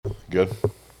Good?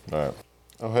 All right.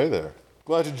 Oh, hey there.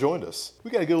 Glad you joined us.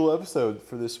 We got a good little episode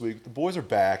for this week. The boys are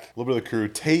back. A little bit of the crew.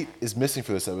 Tate is missing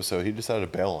for this episode. He decided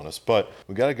to bail on us. But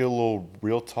we got a good little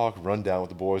real talk rundown with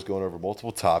the boys going over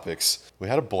multiple topics. We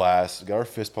had a blast. We got our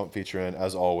fist pump feature in,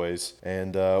 as always.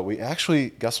 And we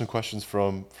actually got some questions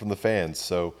from the fans.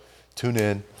 So tune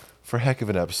in for a heck of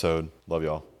an episode. Love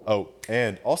y'all. Oh,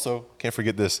 and also, can't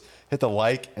forget this. Hit the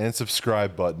like and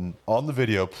subscribe button on the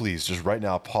video, please. Just right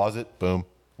now, pause it. Boom.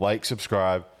 Like,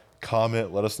 subscribe,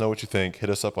 comment. Let us know what you think.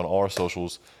 Hit us up on all our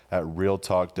socials at Real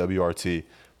Talk WRT.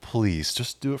 Please,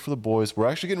 just do it for the boys. We're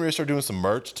actually getting ready to start doing some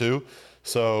merch, too.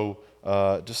 So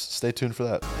just stay tuned for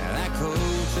that. And that coach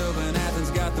up in Athens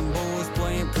got them boys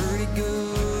playing pretty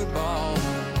good ball.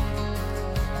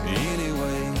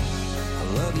 Anyway,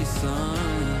 I love you,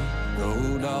 son.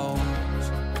 Go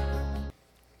Dogs.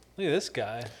 Look at this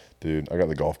guy. Dude, I got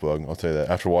the golf bug. I'll tell you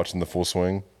that. After watching the full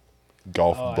swing,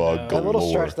 golf bug galore. That little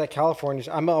stretch, that California.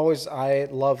 I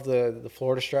love the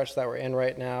Florida stretch that we're in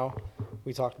right now.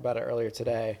 We talked about it earlier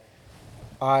today.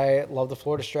 I love the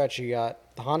Florida stretch. You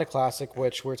got the Honda Classic,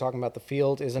 which we're talking about. The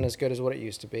field isn't as good as what it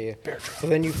used to be. So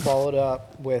then you followed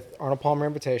up with Arnold Palmer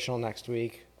Invitational next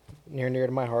week. Near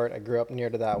to my heart. I grew up near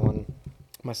to that one.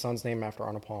 My son's named after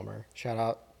Arnold Palmer. Shout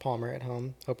out Palmer at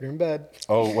home. Hope you're in bed.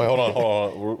 Oh, wait, hold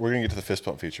on. We're going to get to the fist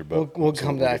pump feature, but We'll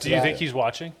come back to Do you that. think he's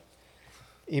watching?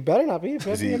 He better not be. He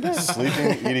better is be he in bed.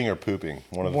 sleeping, eating, or pooping?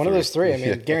 One of Those three. I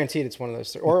mean, guaranteed it's one of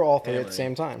those three. Or all three at the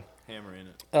same time. Hammer in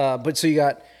it. But so you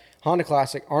got Honda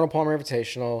Classic, Arnold Palmer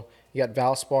Invitational, you got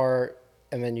Valspar,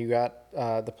 and then you got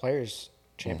the Players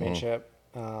Championship.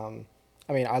 I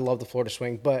mean, I love the Florida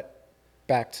swing, but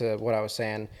back to what I was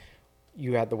saying,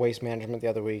 you had the Waste Management the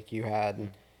other week. You had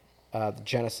the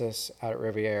Genesis out at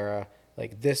Riviera.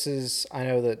 Like, this is, I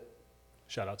know that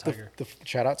Shout out Tiger.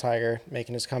 Shout out Tiger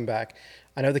making his comeback.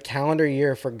 I know the calendar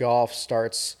year for golf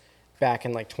starts back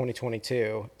in like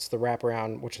 2022. It's the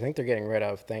wraparound, which I think they're getting rid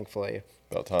of, thankfully.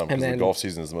 About time, because the golf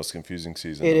season is the most confusing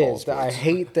season. It in all is. sports. I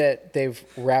hate that they've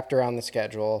wrapped around the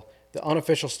schedule. The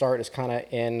unofficial start is kind of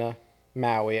in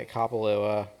Maui at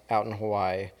Kapalua out in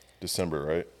Hawaii. December,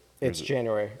 right? It's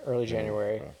January, early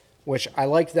January, which I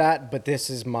like that, but this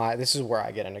is where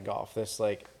I get into golf. This,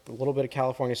 like, a little bit of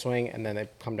California swing, and then they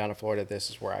come down to Florida. This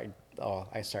is where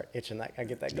I start itching that. I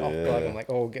get that golf bug. I'm like,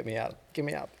 oh, get me out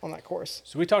on that course.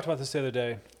 So we talked about this the other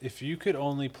day. If you could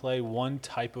only play one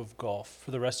type of golf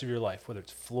for the rest of your life, whether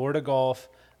it's Florida golf,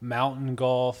 mountain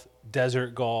golf,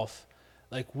 desert golf,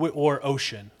 like or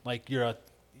ocean, like you're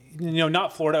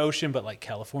not Florida ocean, but like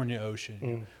California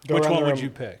ocean. Which one would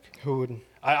you pick? Who would?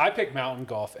 I pick mountain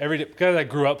golf every day because I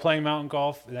grew up playing mountain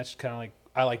golf, and that's kind of like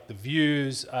I like the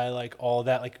views. I like all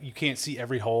that. Like, you can't see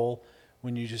every hole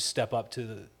when you just step up to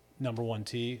the number one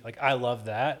tee. Like, I love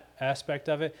that aspect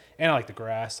of it, and I like the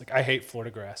grass. Like, I hate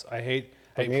Florida grass. I hate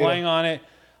playing on it.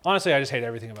 Honestly, I just hate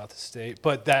everything about the state.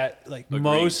 But that, like,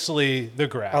 mostly the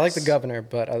grass. I like the governor,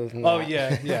 but other than that. Oh,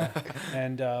 yeah.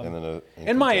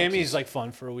 And Miami's like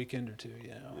fun for a weekend or two,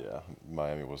 Yeah,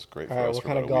 Miami was great for All right, us. what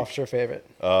kind of golf's your favorite?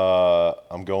 I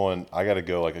got to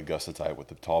go like Augusta type with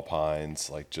the tall pines,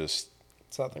 like just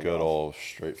Southern good golf. old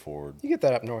straightforward. You get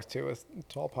that up north, too, with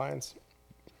tall pines.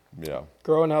 Yeah.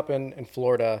 Growing up in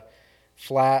Florida,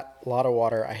 flat, a lot of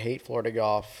water. I hate Florida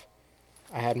golf.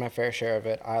 I had my fair share of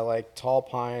it. I like tall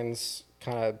pines,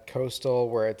 kind of coastal,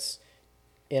 where it's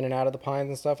in and out of the pines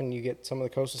and stuff, and you get some of the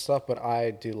coastal stuff, but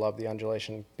I do love the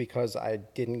undulation because I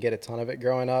didn't get a ton of it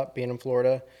growing up being in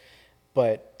Florida.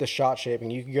 But the shot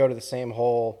shaping, you could go to the same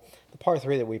hole, the par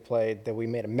 3 that we played, that we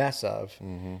made a mess of.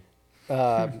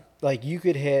 Like, you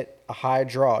could hit a high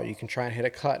draw. You can try and hit a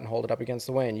cut and hold it up against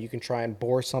the wind. You can try and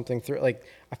bore something through. Like,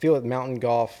 I feel with mountain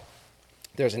golf,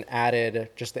 there's an added,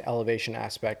 just the elevation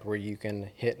aspect where you can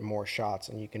hit more shots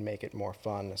and you can make it more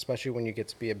fun, especially when you get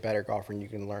to be a better golfer and you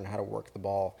can learn how to work the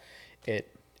ball. It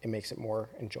makes it more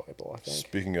enjoyable, I think.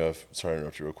 Speaking of, sorry to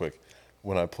interrupt you real quick.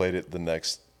 When I played it the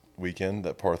next weekend,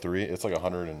 that par 3, it's like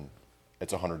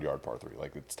 100-yard par 3.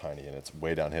 Like, it's tiny and it's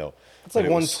way downhill. It's like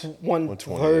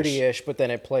 130-ish, but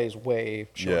then it plays way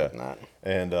shorter than that.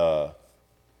 And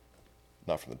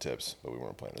not from the tips, but we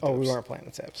weren't playing the tips. Oh, we weren't playing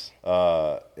the tips.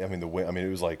 I mean, the wind. I mean, it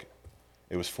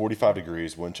was 45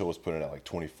 degrees. Wind chill was putting at like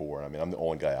 24. I mean, I'm the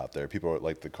only guy out there. People are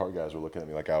like, the cart guys were looking at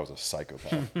me like I was a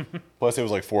psychopath. Plus, it was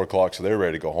like 4 o'clock, so they were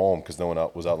ready to go home because no one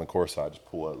was out on the course. So I just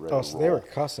pull out ready to so roll. they were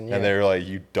cussing you. And they were like,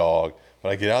 "You dog." But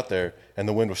I get out there, and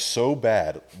the wind was so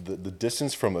bad. The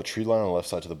distance from the tree line on the left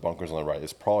side to the bunkers on the right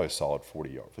is probably a solid 50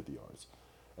 yards.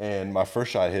 And my first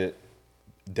shot hit it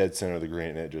dead center of the green,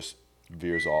 and it just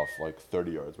veers off like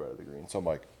 30 yards right of the green. So I'm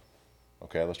like,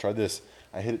 okay, let's try this.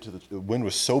 I hit it to the wind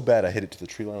was so bad, I hit it to the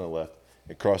tree line on the left.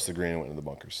 It crossed the green and went into the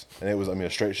bunkers. And it was, I mean, a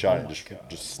straight shot and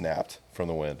just snapped from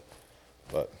the wind.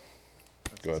 But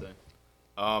go ahead. Insane.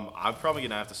 I'm probably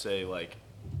gonna have to say like,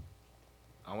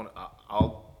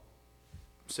 I'll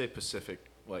say Pacific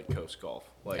like Coast Golf.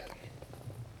 Like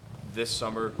this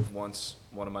summer, once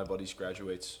one of my buddies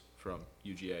graduates from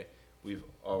UGA, we've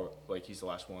all like he's the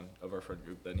last one of our friend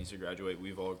group that needs to graduate.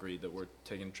 We've all agreed that we're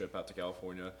taking a trip out to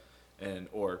California,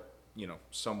 or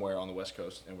somewhere on the West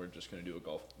Coast, and we're just gonna do a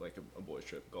golf like a boys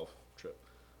trip, golf trip.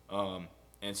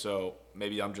 And so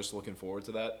maybe I'm just looking forward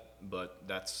to that, but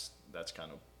that's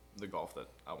kind of the golf that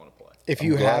I want to play. If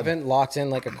you haven't locked in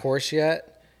like a course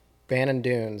yet, Bannon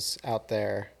Dunes out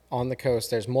there on the coast,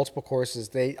 there's multiple courses.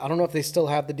 I don't know if they still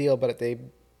have the deal, but they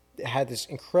had this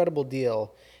incredible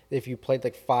deal. If you played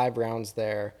like 5 rounds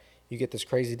there, you get this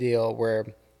crazy deal where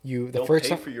They'll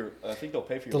pay for your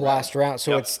the last round.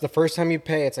 So it's the first time you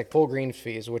pay, it's like full green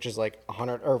fees, which is like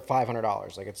 $100 or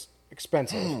 $500. Like it's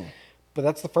expensive, but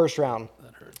that's the first round.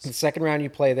 That hurts. The second round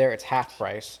you play there, it's half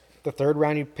price. The third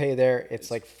round you pay there, it's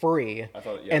like free.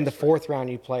 And the fourth round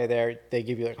you play there, they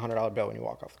give you like a $100 bill when you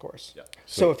walk off the course. Yeah.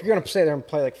 So if you're gonna stay there and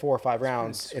play like 4 or 5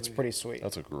 rounds, it's pretty sweet.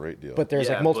 That's a great deal. But there's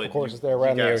like multiple courses there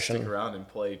around the ocean. Stick around and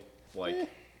play like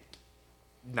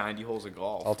 90 holes of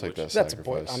golf. I'll take that That's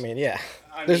sacrifice. I mean, yeah.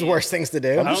 There's worse things to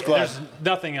do. I'm just glad. There's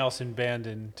nothing else in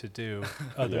Bandon to do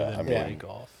other than play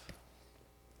golf.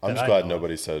 I'm just glad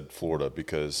nobody said Florida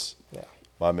because Yeah.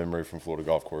 my memory from Florida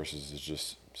golf courses is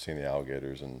just seeing the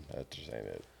alligators, and that just ain't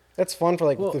it. That's fun for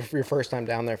like your first time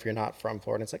down there if you're not from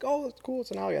Florida. It's like, oh, it's cool,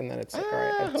 it's an alligator, and then it's like, all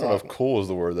right. I don't know if cool is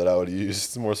the word that I would use.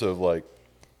 It's more so of like,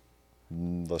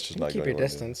 let's just not keep go your anywhere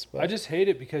distance. I just hate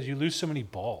it because you lose so many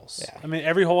balls. Yeah. I mean,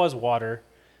 every hole has water,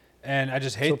 and I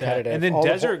just hate that. competitive. And then All the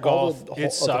desert all golf, the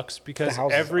it sucks because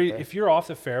houses out there. if you're off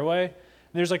the fairway,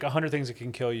 there's like 100 things that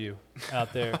can kill you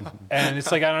out there, and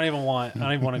it's like I don't even want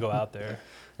to go out there.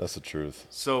 That's the truth.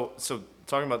 So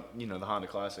talking about the Honda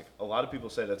Classic, a lot of people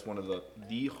say that's one of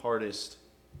the hardest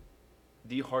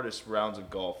rounds of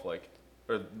golf, like,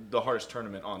 or the hardest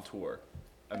tournament on tour.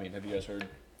 I mean, have you guys heard?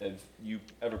 Have you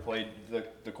ever played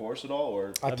the course at all?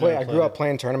 Or I grew up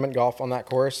playing tournament golf on that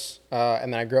course,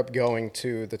 and then I grew up going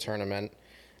to the tournament.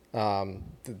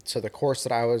 So the course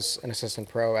that I was an assistant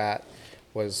pro at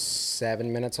was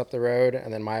 7 minutes up the road,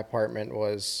 and then my apartment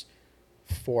was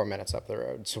 4 minutes up the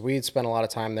road. So we'd spent a lot of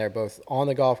time there, both on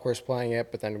the golf course playing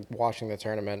it, but then watching the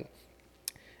tournament.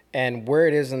 And where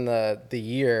it is in the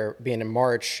year, being in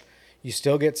March, you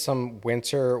still get some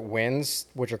winter winds,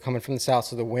 which are coming from the south.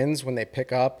 So the winds, when they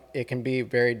pick up, it can be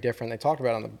very different. They talked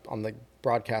about on the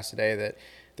broadcast today that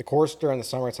the course during the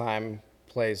summertime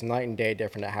plays night and day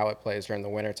different to how it plays during the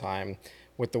wintertime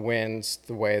with the winds,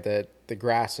 the way that the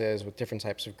grass is, with different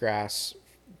types of grass,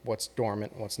 what's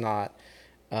dormant, what's not.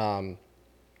 But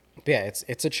yeah,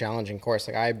 it's a challenging course.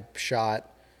 Like I shot,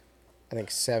 I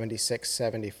think 76,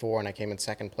 74, and I came in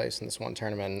second place in this one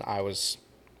tournament. And I was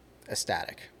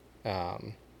ecstatic. Yeah,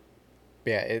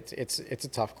 it's a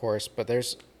tough course, but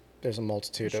there's a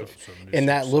multitude of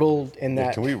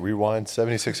Can we rewind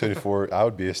 76, 74? I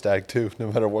would be ecstatic too,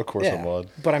 no matter what course I'm on.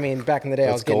 But I mean, back in the day,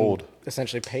 I was getting gold.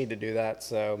 essentially paid to do that.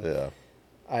 So Yeah.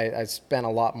 I spent a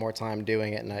lot more time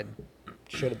doing it, and I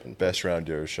should have been. Best round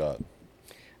you ever shot.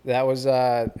 That was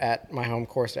at my home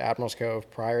course at Admirals Cove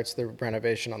prior to the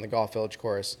renovation on the Golf Village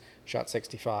course. Shot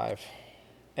 65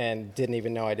 and didn't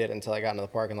even know I did until I got into the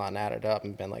parking lot and added up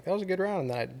and been like, that was a good round. And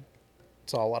then I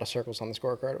saw a lot of circles on the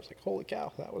scorecard. I was like, holy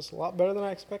cow, that was a lot better than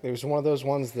I expected. It was one of those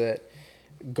ones that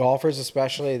golfers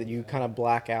especially that you kind of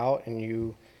black out,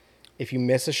 and if you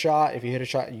miss a shot, if you hit a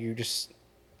shot,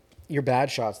 your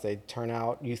bad shots, they turn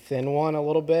out, you thin one a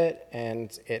little bit,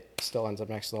 and it still ends up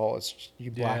next to the hole. It's just,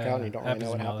 you black out and you don't really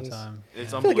know what happens.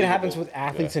 it's I feel like it happens with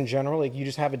athletes in general. Like you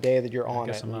just have a day that you're on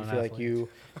it, and you feel like you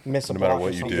miss a No matter block or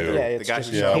what you something. do. Yeah, it's the guy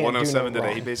just, who you shot can't do 107 no today,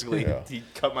 wrong. he basically he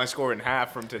cut my score in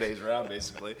half from today's round,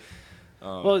 basically.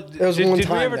 Well, was did one we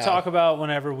time ever now. talk about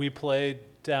whenever we played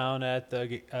down at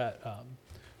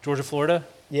Georgia, Florida?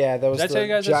 Yeah, that was Did I tell you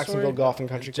the guys that Jacksonville story? Golf and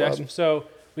Country Club. So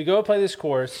we go play this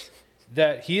course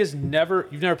that you've never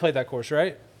played that course,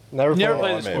 right? Never Never played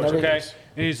played it. this course, Never okay? did.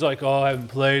 And he's like, oh, I haven't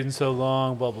played in so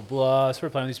long, blah, blah, blah. So we're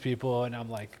playing with these people, and I'm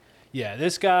like, yeah,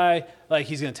 this guy, like,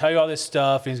 he's going to tell you all this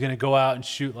stuff, and he's going to go out and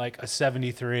shoot, like, a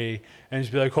 73, and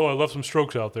just be like, oh, I left some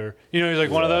strokes out there. You know, he's like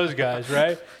one of those guys,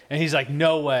 right? And he's like,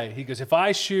 no way. He goes, if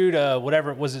I shoot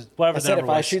whatever I the said number if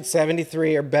I was, shoot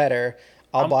 73 or better,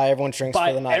 I'll buy everyone drinks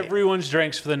for the night. everyone's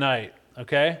drinks for the night,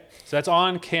 okay? So that's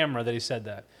on camera that he said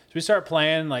that. So we start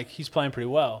playing, like, he's playing pretty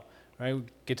well, right? We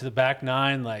get to the back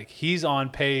nine, like, he's on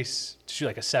pace to shoot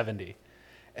like a 70.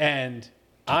 And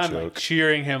I'm like choke.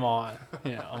 cheering him on.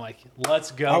 You know, I'm like,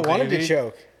 let's go. I wanted baby. to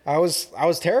choke. I was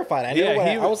terrified. I knew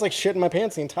Yeah, I was like shitting my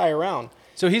pants the entire round.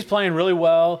 So he's playing really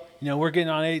well. You know, we're getting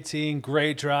on 18,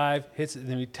 great drive, hits it,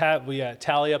 then we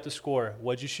tally up the score.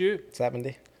 What'd you shoot?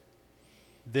 70.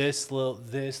 This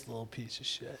little piece of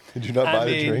shit. Did you not I buy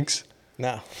the mean, drinks?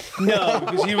 No. No,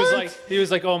 because he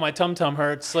was like, oh, my tum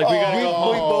hurts. Like we gotta We go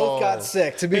home. both got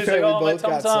sick. To be He's fair, like, oh, we my both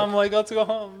got tum. sick. Like, let's go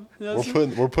home.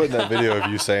 We're putting that video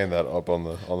of you saying that up on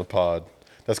the pod.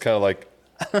 That's kind of like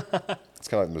it's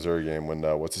kind of like the Missouri game when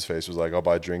what's his face was like, I'll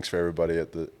buy drinks for everybody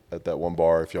at that one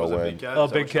bar if y'all Was it win. Big Cat? Oh,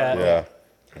 Is that Big what you're Cat. talking Yeah,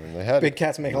 I mean, they had Big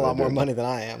Cat's making a lot more did. money than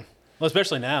I am. Well,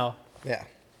 especially now. Yeah.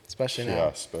 Especially now. Yeah,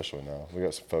 especially now. We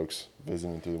got some folks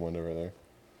visiting through the window right there.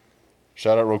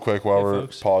 Shout out real quick while Hey, we're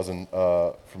folks. pausing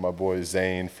for my boy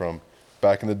Zane from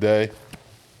back in the day.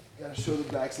 Gotta show the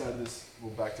backside of this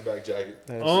little back-to-back jacket.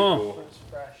 That is Cool.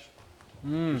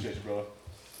 Appreciate you, brother.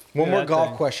 One Yeah, more that golf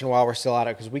thing. question while we're still at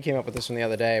it, because we came up with this one the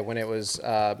other day when it was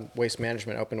Waste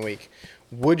Management Open Week.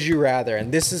 Would you rather,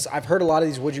 and this is, I've heard a lot of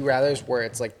these would you rathers where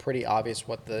it's like pretty obvious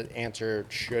what the answer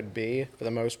should be for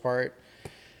the most part.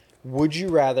 Would you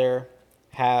rather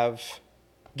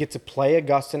get to play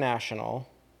Augusta National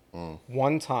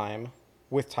one time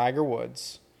with Tiger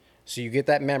Woods, so you get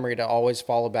that memory to always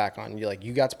follow back on? You're like,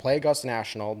 you got to play Augusta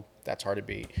National, that's hard to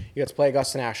beat. You got to play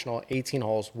Augusta National, 18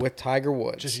 holes with Tiger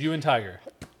Woods. Just you and Tiger.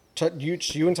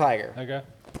 You and Tiger. Okay.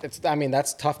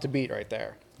 That's tough to beat right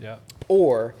there. Yeah.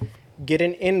 Or get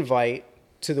an invite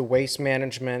to the Waste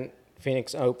Management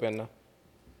Phoenix Open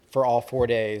for all 4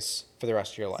 days for the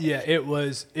rest of your life. Yeah, it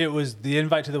was the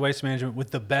invite to the Waste Management with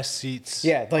the best seats.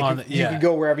 Yeah, like on you could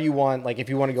go wherever you want. Like if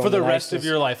you want to go For on the rest of nicest-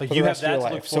 your life. Like, for you the have rest of your that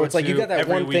to life. look So it's like you forward got to that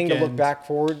one every thing to look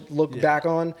weekend. back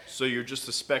on. So you're just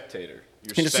a spectator.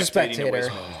 You're You're just a spectating the Waste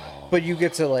spectator. Management. But you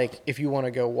get to, like, if you want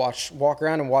to go walk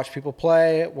around and watch people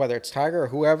play, whether it's Tiger or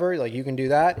whoever, like, you can do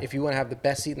that. If you want to have the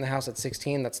best seat in the house at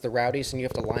 16, that's the rowdies, and you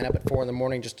have to line up at 4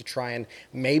 a.m. just to try and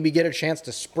maybe get a chance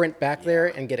to sprint back there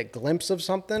and get a glimpse of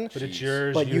something. But it's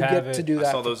yours. But you have get to it. do I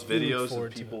that. saw those you look videos forward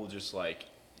of to people just like,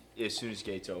 as soon as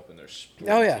gates open, they're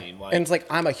sprinting. Oh, yeah. Like, And it's like,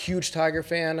 I'm a huge Tiger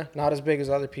fan, not as big as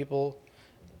other people.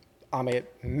 I'm a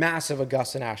massive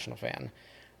Augusta National fan.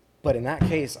 But in that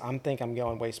case, I'm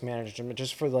going Waste Management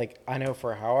just for, like, I know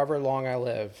for however long I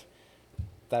live,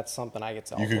 that's something I get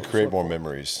to You could always create look more for.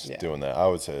 memories Yeah. doing that. I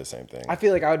would say the same thing. I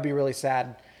feel like I would be really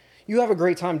sad. You have a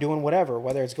great time doing whatever,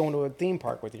 whether it's going to a theme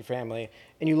park with your family,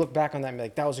 and you look back on that and be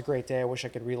like, that was a great day. I wish I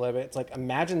could relive it. It's like,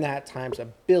 imagine that times a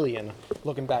billion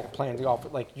looking back at playing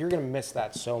golf. Like, you're going to miss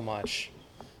that so much.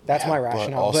 That's my But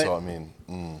rationale. also, I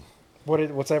mean,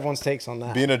 What's everyone's takes on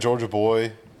that? being a Georgia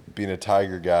boy, being a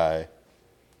Tiger guy,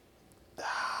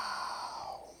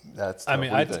 that's tough. I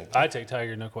mean, What do you think? I take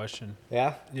Tiger, no question.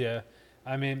 Yeah? Yeah.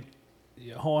 I mean,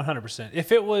 yeah, 100%.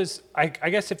 If it was, I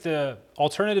guess if the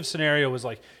alternative scenario was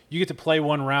like you get to play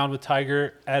one round with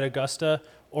Tiger at Augusta,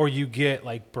 or you get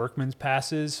like Berkman's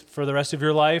passes for the rest of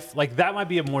your life, like that might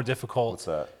be a more difficult. What's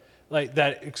that? Like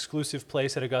that exclusive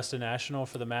place at Augusta National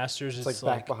for the Masters. It's like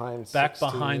back behind back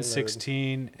 16 behind or-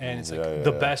 16, and it's like yeah,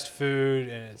 the yeah. best food,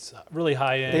 and it's really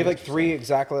high end. They have like 3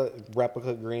 exactly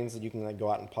replica greens that you can like go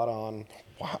out and putt on.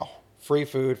 Wow. Free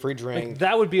food, free drink. Like,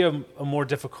 that would be a more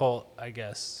difficult, I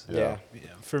guess. yeah. Yeah,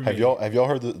 for me. Have y'all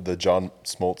heard the John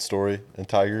Smoltz story in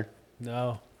Tiger?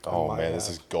 No. Oh, my man, this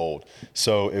God. is gold.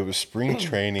 So it was spring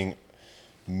training,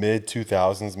 mid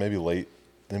 2000s, maybe like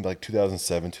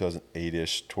 2007, 2008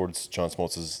 ish, towards John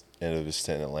Smoltz's end of his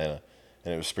stint in Atlanta,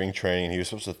 and it was spring training. He was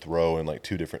supposed to throw in like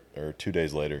 2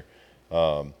 days later,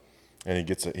 and he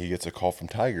gets a call from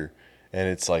Tiger, and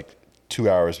it's like 2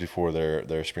 hours before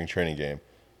their spring training game,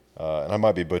 and I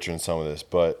might be butchering some of this,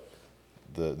 but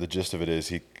the gist of it is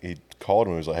he called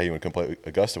him and was like, "Hey, you want to come play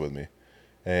Augusta with me?"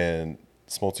 And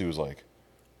Smoltz was like,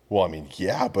 "Well, I mean,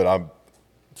 yeah, but I'm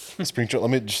spring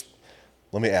training.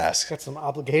 Let me ask." Got some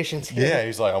obligations here. Yeah,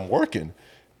 he's like, "I'm working."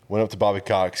 Went up to Bobby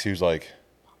Cox. He was like,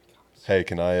 "Hey,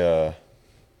 can I,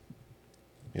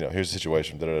 here's the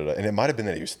situation." Da, da, da. And it might have been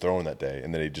that he was throwing that day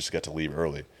and then he just got to leave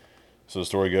early. So the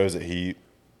story goes that he,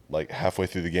 like halfway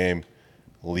through the game,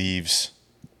 leaves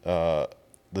the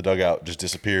dugout, just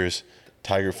disappears.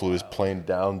 Tiger flew his plane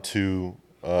down to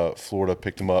Florida,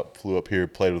 picked him up, flew up here,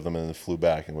 played with him, and then flew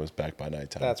back and was back by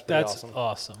nighttime. That's pretty That's awesome.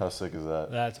 awesome. How sick is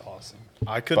that? That's awesome.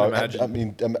 I couldn't But imagine. I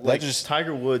mean, that like just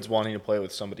Tiger Woods wanting to play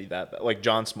with somebody that bad. Like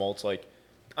John Smoltz. Like,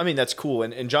 I mean, that's cool,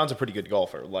 and John's a pretty good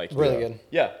golfer. Like, Really good.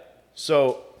 Yeah.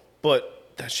 So,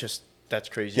 but that's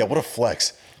crazy. yeah, what a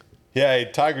flex. Yeah,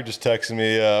 hey, Tiger just texted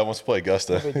me. Wants to play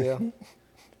Augusta. Big deal.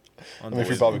 I mean, if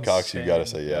you're Bobby Cox, you gotta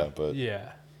say yeah. But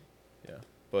Yeah. Yeah,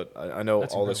 but I know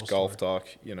That's all this incredible golf story.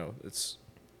 talk. It's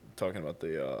talking about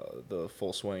the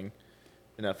Full Swing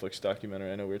Netflix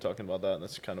documentary. I know we were talking about that, and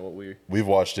that's kind of what We've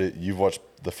watched it. You've watched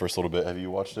the first little bit. Have you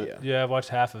watched it? Yeah. Yeah, I've watched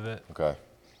half of it. Okay.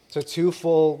 So 2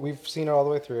 full. We've seen it all the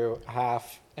way through,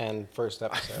 half and first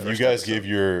episode. You guys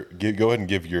go ahead and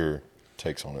give your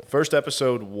takes on it. First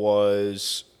episode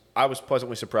I was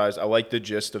pleasantly surprised. I liked the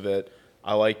gist of it.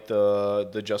 I liked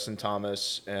the Justin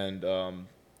Thomas and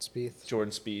Spieth.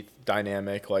 Jordan Spieth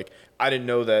dynamic. Like, I didn't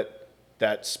know that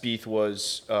Spieth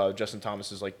was Justin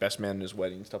Thomas's like best man in his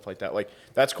wedding and stuff like that. Like,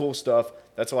 that's cool stuff.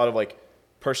 That's a lot of like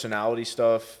personality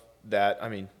stuff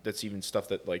that's even stuff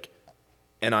that like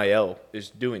NIL is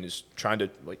doing, is trying to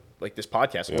like this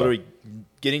podcast, literally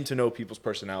getting to know people's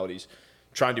personalities,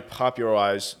 trying to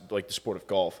popularize like the sport of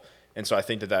golf. And so I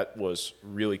think that was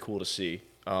really cool to see.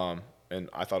 And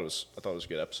I thought it was a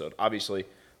good episode. Obviously,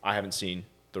 I haven't seen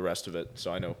the rest of it,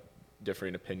 so I know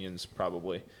differing opinions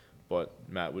probably. But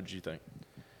Matt, what did you think?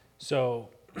 So,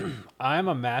 I'm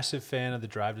a massive fan of the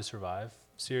Drive to Survive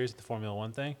series, the Formula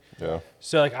One thing. Yeah.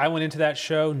 So like I went into that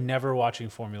show never watching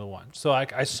Formula One. So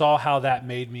like I saw how that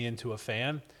made me into a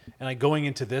fan. And like going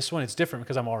into this one, it's different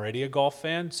because I'm already a golf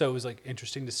fan. So it was like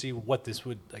interesting to see what this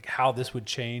would like, how this would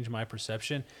change my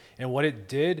perception. And what it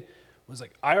did was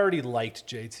like I already liked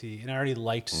JT and I already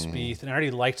liked Spieth and I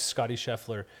already liked Scotty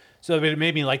Scheffler. So it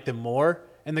made me like them more.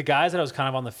 And the guys that I was kind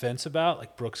of on the fence about,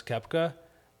 like Brooks Koepka,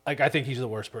 like I think he's the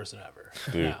worst person ever.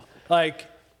 Dude. Now. Like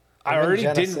I then already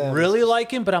Jenna didn't Sims. really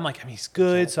like him, but I'm like, I mean, he's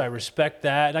good, so I respect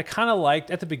that. And I kind of liked,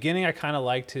 at the beginning, I kind of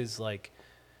liked his, like,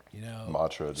 you know,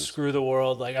 Mantra, just- screw the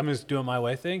world, like, I'm just doing my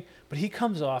way thing. But he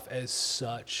comes off as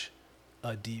such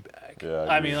a D-bag. Yeah,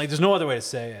 I mean, like, there's no other way to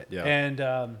say it. Yeah.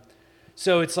 And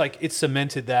so it's like, it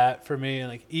cemented that for me. And,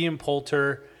 like, Ian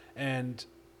Poulter and,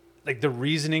 like, the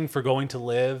reasoning for going to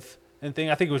live and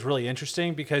thing, I think it was really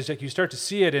interesting because, like, you start to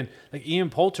see it. And, like, Ian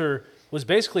Poulter was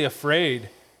basically afraid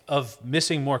of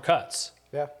missing more cuts.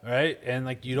 Yeah. Right. And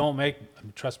like, you don't make, I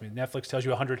mean, trust me, Netflix tells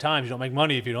you 100 times, you don't make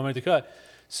money if you don't make the cut.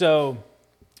 So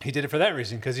he did it for that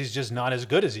reason, because he's just not as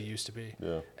good as he used to be.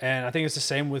 Yeah. And I think it's the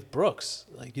same with Brooks.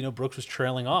 Like, you know, Brooks was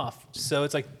trailing off. So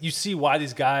it's like, you see why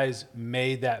these guys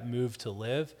made that move to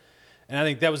live. And I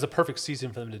think that was the perfect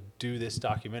season for them to do this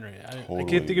documentary. I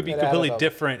think it'd be Totally. It completely added up.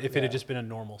 different if it Yeah. had just been a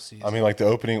normal season. I mean, like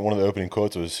one of the opening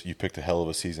quotes was, "You picked a hell of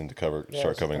a season to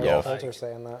start covering golf." Poulter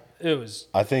saying that. it was,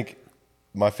 I think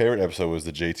my favorite episode was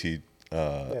the JT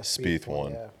Spieth Spieth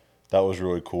one. yeah. That was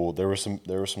really cool. There was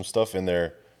some stuff in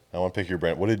there. I want to pick your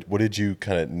brain. What did you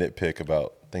kind of nitpick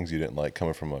about things you didn't like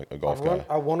coming from a golf guy?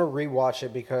 I want to rewatch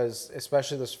it because,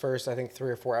 especially this first, I think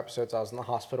 3 or 4 episodes, I was in the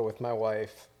hospital with my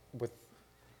wife with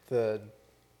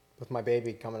my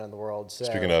baby coming in the world. So,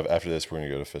 Speaking of, after this, we're gonna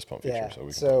go to fist pump feature. yeah. So we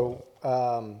can So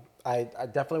I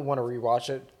definitely want to rewatch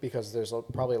it because there's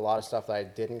probably a lot of stuff that I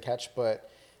didn't catch, but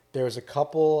there was a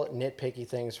couple nitpicky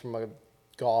things from a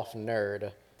golf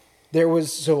nerd.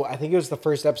 I think it was the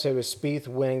first episode with Spieth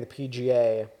winning the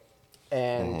PGA,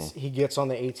 and he gets on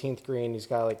the 18th green. He's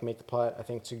got to like make the putt, I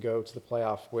think, to go to the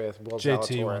playoff with Will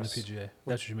JT won the Zalatoris. PGA.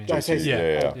 That's what you mean. Did I say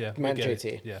Yeah. Yeah. I meant we get JT.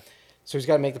 it. Yeah. So he's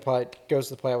got to make the putt, goes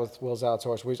to the playoff with Will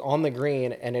Zalatoris, where he's on the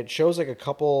green, and it shows like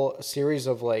a series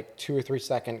of like 2 or 3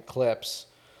 second clips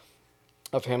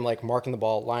of him like marking the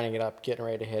ball, lining it up, getting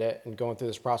ready to hit it, and going through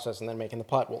this process, and then making the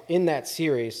putt. Well, in that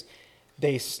series,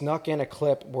 they snuck in a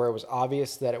clip where it was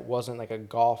obvious that it wasn't like a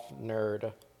golf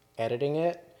nerd editing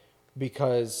it,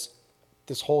 because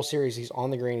this whole series he's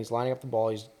on the green, he's lining up the ball,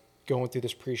 he's going through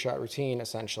this pre-shot routine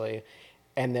essentially,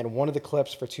 and then one of the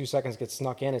clips for 2 seconds gets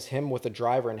snuck in is him with a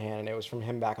driver in hand, and it was from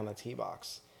him back on the tee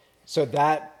box. So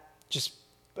that just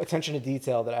attention to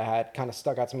detail that I had kind of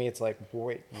stuck out to me. It's like,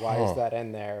 wait, why is that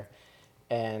in there?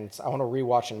 And I want to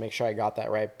rewatch and make sure I got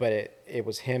that right. But it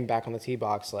was him back on the tee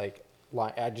box. Like,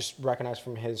 I just recognized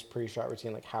from his pre-shot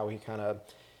routine, like how he kind of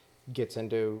gets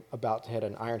into about to hit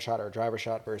an iron shot or a driver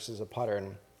shot versus a putter.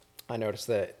 And I noticed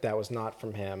that was not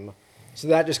from him. So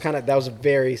that just that was a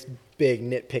very big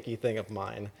nitpicky thing of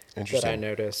mine that I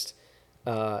noticed.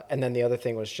 And then the other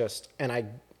thing was just, and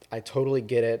I totally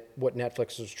get it, what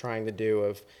Netflix was trying to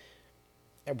do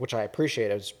which I appreciate,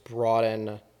 is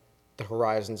broaden the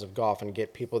horizons of golf and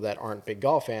get people that aren't big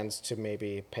golf fans to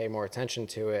maybe pay more attention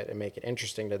to it and make it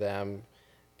interesting to them.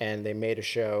 And they made a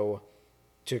show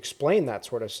to explain that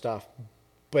sort of stuff.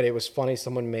 But it was funny,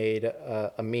 someone made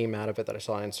a meme out of it that I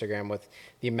saw on Instagram with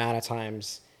the amount of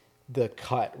times the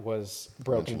cut was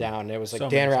broken down. And it was like So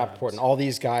Dan many Rappaport times. and all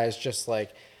these guys just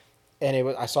like,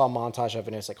 and I saw a montage of it,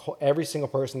 and it's like every single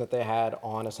person that they had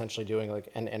on essentially doing like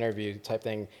an interview type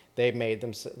thing, they made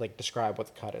them like describe what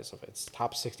the cut is of it. It's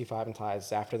top 65 in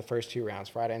ties after the first 2 rounds,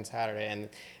 Friday and Saturday. And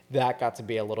that got to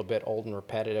be a little bit old and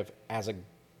repetitive as a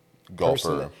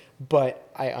golfer. But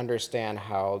I understand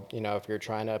how, if you're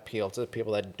trying to appeal to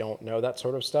people that don't know that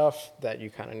sort of stuff, that you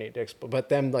kind of need to explain. But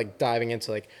them like diving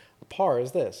into like a par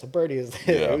is this, a birdie is this.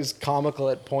 Yeah. It was comical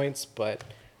at points, but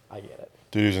I get it.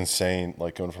 Dude, it was insane.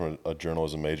 Like going from a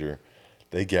journalism major,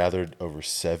 they gathered over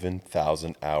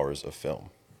 7,000 hours of film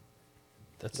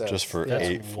That's just for That's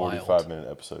 8 wild. 45-minute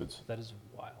episodes. That is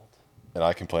wild. And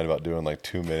I complain about doing like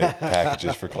 2-minute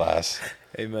packages for class.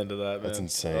 Amen to that, man. That's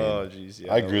insane. Oh, jeez.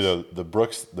 Yeah, I agree though. The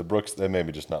Brooks, they made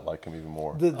me just not like him even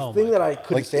more. The Oh thing my that I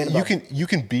couldn't Like stand you about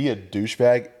can be a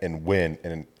douchebag and win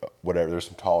and whatever. There's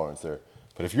some tolerance there.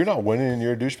 But if you're not winning and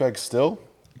you're a douchebag still,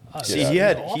 See,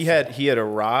 Yeah. he had a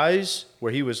rise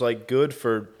where he was like good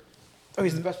for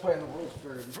he's the best player in the world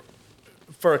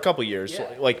a couple years, Yeah.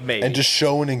 like maybe, and just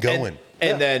showing and going.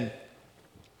 and then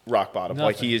rock bottom.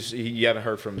 Like Nothing. you haven't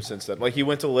heard from him since then. Like he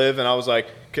went to live, and I was like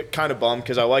kind of bummed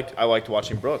because I liked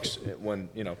watching Brooks when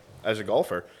as a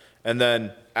golfer, and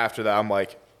then after that I'm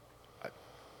like I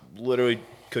literally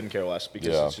couldn't care less because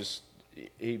Yeah. it's just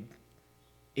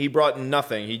he brought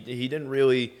nothing. He didn't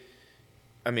really.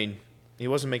 I mean, he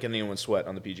wasn't making anyone sweat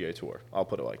on the PGA Tour. I'll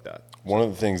put it like that. One of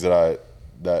the things that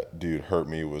dude hurt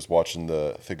me was watching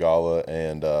the Thigala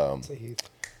and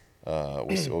what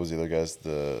was the other guys?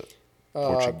 The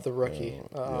the rookie.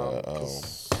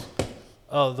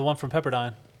 Oh, the one from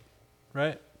Pepperdine,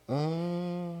 right?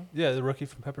 Yeah, the rookie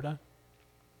from Pepperdine.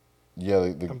 Yeah,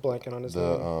 I'm blanking on his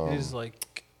name. He's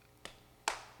like,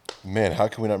 man, how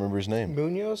can we not remember his name?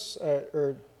 Munoz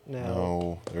or no?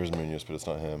 No, there's Munoz, but it's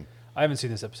not him. I haven't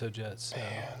seen this episode yet, so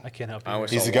I can't help you. I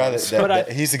always He's saw the guy once.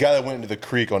 he's the guy that went into the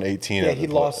creek on 18. Yeah, at he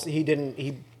the lost. He didn't.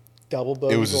 He double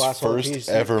bogeyed It was the his last hole. first He's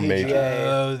ever PGA. major.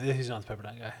 Oh, he's not the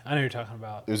Pepperdine guy. I know who you're talking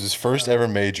about. It was his first ever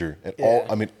major, and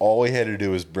Yeah. all he had to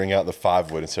do was bring out the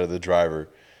 5-wood instead of the driver.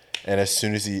 And as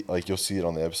soon as he, like, you'll see it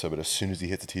on the episode, but as soon as he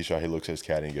hits the tee shot, he looks at his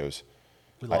caddy and goes,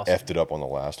 We "I lost. effed it up on the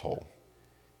last hole."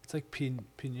 It's like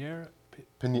Pinheiro.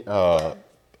 Oh,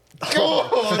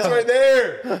 it's right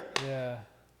there. Yeah.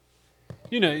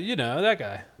 You know that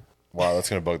guy. Wow, that's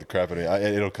gonna bug the crap out of me.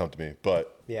 It'll come to me,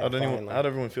 but Yeah, How'd finally.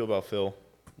 everyone feel about Phil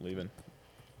leaving?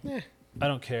 I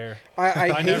don't care. I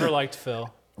I hate never it. liked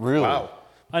Phil. really, Wow.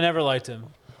 I never liked him.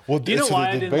 Well, You know so why the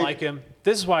I didn't debate- like him?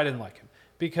 This is why I didn't like him.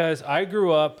 Because I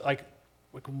grew up, like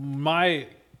my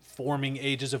forming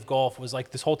ages of golf was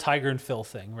like this whole Tiger and Phil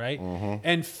thing, right? Mm-hmm.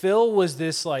 And Phil was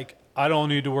this like, I don't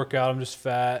need to work out. I'm just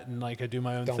fat and like I do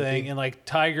my own Don't thing. be. And like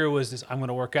Tiger was this, I'm going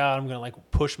to work out. I'm going to like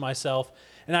push myself.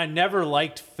 And I never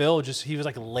liked Phil. Just he was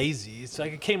like lazy. It's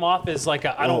like it came off as like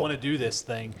I don't Well, want to do this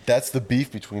thing. That's the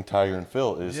beef between Tiger and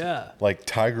Phil. Is Yeah. like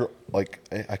Tiger, like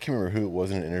I can't remember who it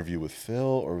was in an interview with Phil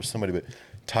or with somebody, but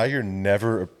Tiger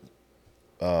never,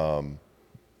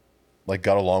 like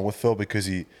got along with Phil because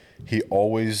he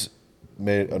always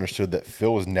made it understood that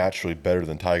Phil was naturally better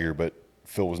than Tiger, but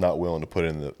Phil was not willing to put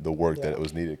in the work that it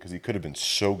was needed because he could have been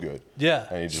so good. Yeah,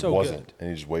 and he just so wasn't, good. and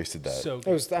he just wasted that. So It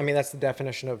was. I mean, that's the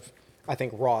definition of, I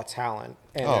think, raw talent.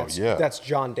 And Oh, that's, yeah. that's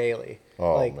John Daly.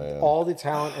 Oh, like man. all the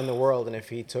talent in the world, and if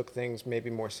he took things maybe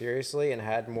more seriously and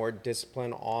had more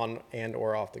discipline on and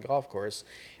or off the golf course,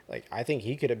 like I think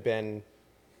he could have been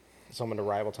someone to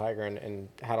rival Tiger and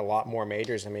had a lot more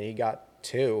majors. I mean, he got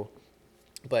 2.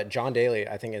 But John Daly,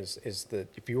 I think, is the,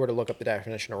 if you were to look up the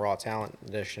definition of raw talent in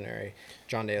the dictionary,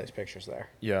 John Daly's picture's there.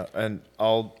 Yeah, and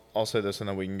I'll say this, and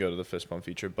then we can go to the fist bump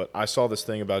feature. But I saw this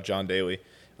thing about John Daly,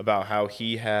 about how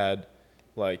he had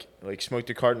like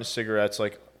smoked a carton of cigarettes,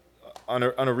 like on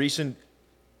a recent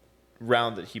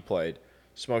round that he played,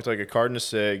 smoked like a carton of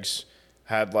cigs,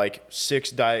 had like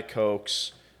 6 Diet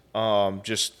Cokes,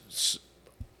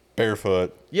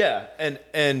 Barefoot. yeah,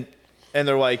 and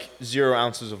they're like 0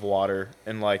 ounces of water,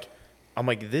 and like I'm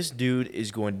like, this dude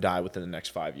is going to die within the next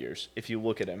 5 years. If you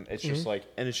look at him, it's just like,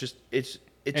 and it's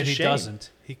and a he shame. doesn't.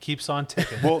 He keeps on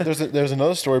ticking. Well, there's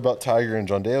another story about Tiger and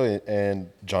John Daly, and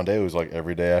John Daly was like,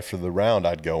 every day after the round,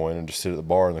 I'd go in and just sit at the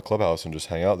bar in the clubhouse and just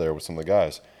hang out there with some of the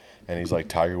guys. And he's like,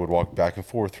 Tiger would walk back and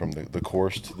forth from the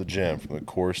course to the gym, from the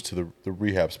course to the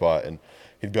rehab spot, and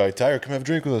he'd be like, Tiger, come have a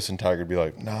drink with us, and Tiger would be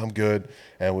like, nah, I'm good,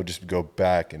 and would just go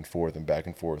back and forth,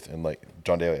 and like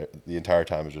John Daly the entire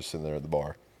time is just sitting there at the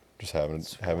bar, just having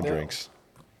drinks.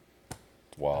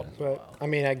 It's wild. But I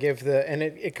mean, I give and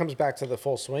it comes back to the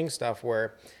full swing stuff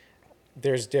where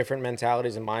there's different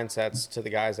mentalities and mindsets to the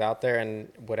guys out there, and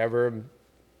whatever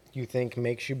you think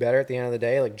makes you better at the end of the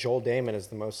day. Like Joel Damon is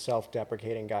the most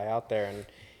self-deprecating guy out there, and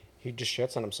he just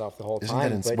shits on himself the whole Isn't time.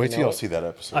 that insane? But, Wait you till know, y'all see that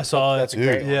episode. I saw That's it. a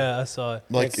great one. Yeah, I saw it.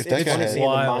 Like, it's, if that it's guy funny had seeing the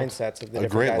Wild. mindsets of the a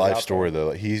different great guys life out story there. though.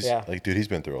 Like he's Yeah. like, dude, he's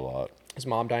been through a lot. His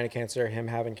mom dying of cancer, him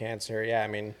having cancer. Yeah, I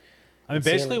mean, I mean,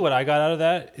 basically what I got out of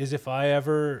that is if I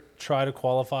ever try to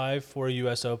qualify for a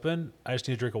U.S. Open, I just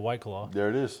need to drink a White Claw. There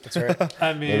it is. That's right.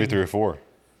 I mean, Maybe 3 or 4.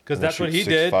 because And then that's what shoot he 6,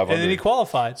 did, 5 and then he under.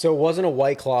 qualified. So it wasn't a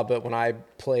White Claw, but when I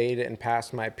played and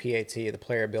passed my PAT, the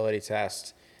player ability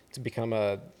test, to become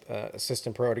a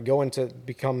assistant pro, to get into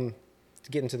the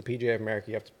PGA of America,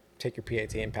 you have to take your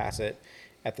PAT and pass it.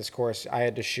 At this course, I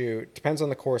had to shoot, depends on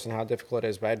the course and how difficult it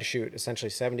is, but I had to shoot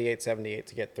essentially 78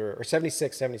 to get through, or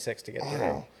 76 to get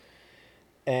through.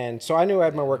 And so I knew I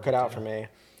had my work cut out for me.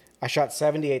 I shot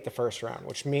 78 the first round,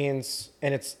 which means,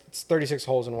 and it's 36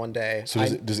 holes in one day. So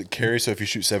does it carry? So if you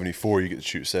shoot 74, you get to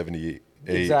shoot 78.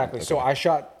 Exactly. Okay. So I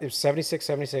shot, if 76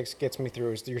 gets me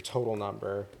through is your total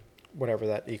number, whatever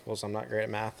that equals. I'm not great at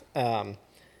math.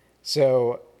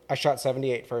 So I shot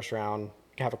 78 first round,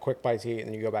 have a quick bite to eat, and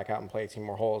then you go back out and play 18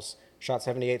 more holes. Shot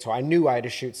 78. So I knew I had to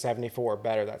shoot 74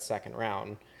 better that second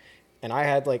round. And I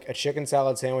had like a chicken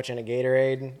salad sandwich and a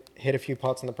Gatorade, hit a few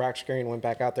putts on the practice green, went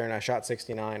back out there, and I shot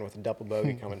 69 with a double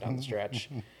bogey coming down the stretch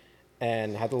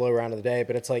and had the low round of the day.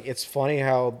 But it's like, it's funny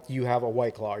how you have a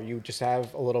White Claw. You just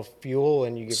have a little fuel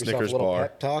and you give Snickers yourself a little bar.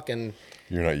 pep talk, and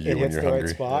You're not you it when hits you're the hungry.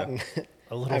 right spot. Yeah. And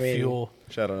A little I mean, fuel.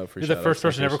 Shout out for You're the first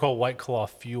person to ever call White Claw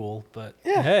fuel, but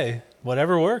Yeah. hey,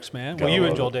 whatever works, man. Well, Gotta you and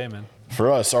love Joel it. Damon.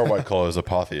 For us, our White Claw is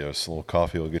Apotheos. A little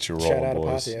coffee will get you rolling, shout out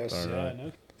boys. Apotheos. Yeah, I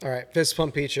know. All right, fist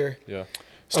pump feature. Yeah.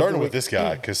 Starting with this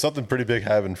guy, because something pretty big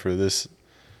happened for this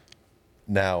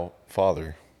now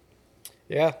father.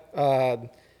 Yeah.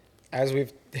 As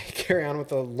we've carry on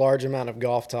with a large amount of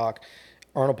golf talk,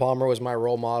 Arnold Palmer was my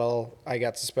role model. I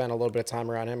got to spend a little bit of time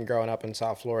around him growing up in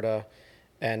South Florida,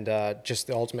 and just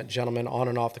the ultimate gentleman on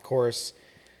and off the course,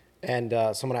 and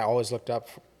someone I always looked up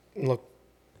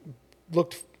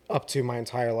to my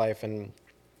entire life. And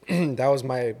that was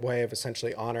my way of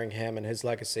essentially honoring him and his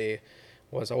legacy.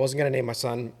 Was I wasn't going to name my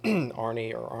son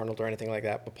Arnie or Arnold or anything like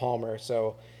that, but Palmer.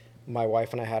 So my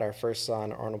wife and I had our first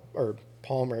son, Arnold, or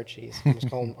Palmer, jeez, I almost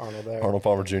called him Arnold there. Arnold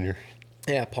Palmer Jr.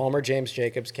 Yeah, Palmer James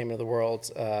Jacobs came into the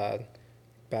world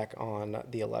back on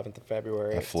the 11th of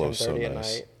February That at flow's so 10:30 at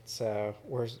nice. night. So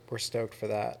we're stoked for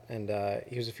that. And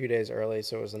he was a few days early,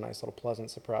 so it was a nice little pleasant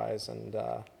surprise, and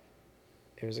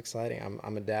it was exciting.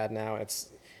 I'm a dad now.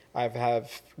 I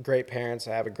have great parents.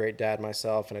 I have a great dad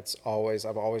myself, and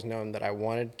I've always known that I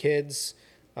wanted kids.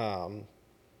 I'm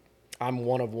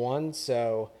one of one,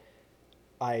 so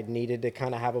I needed to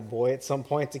kind of have a boy at some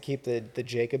point to keep the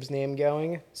Jacobs name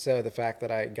going. So the fact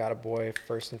that I got a boy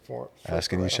first and foremost.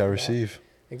 Asking you shall receive.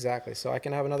 Exactly. So I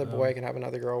can have another boy. I can have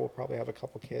another girl. We'll probably have a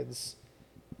couple kids,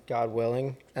 God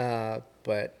willing.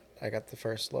 But I got the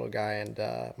first little guy, and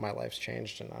my life's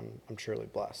changed, and I'm truly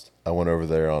blessed. I went over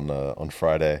there on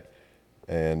Friday,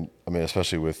 and I mean,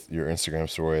 especially with your Instagram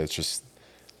story, it's just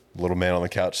little man on the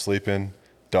couch sleeping,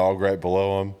 dog right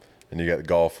below him, and you got the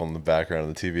golf on the background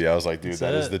of the TV. I was like, dude, That's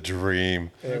that is it. the dream.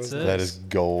 That's it. That is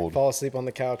gold. Fall asleep on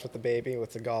the couch with the baby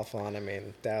with the golf on. I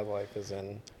mean, dad life is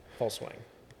in full swing.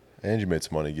 And you made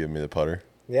some money giving me the putter.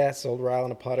 Yeah, sold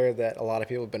Rylan a putter that a lot of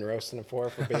people have been roasting him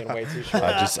for being way too short.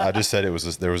 I just said there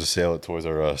was a sale at Toys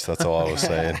R Us. That's all I was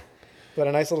saying. But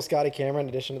a nice little Scotty camera in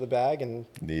addition to the bag, and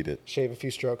Need it. shave a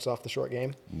few strokes off the short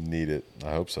game. Need it. I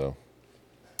hope so.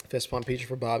 Fist pump feature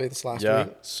for Bobby this last Yeah.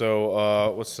 week.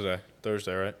 So what's today?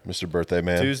 Thursday, right? Mr. Birthday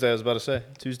Man. Tuesday. I was about to say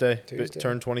Tuesday. Tuesday.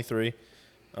 Turned 23.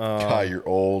 God, you're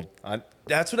old.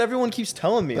 That's what everyone keeps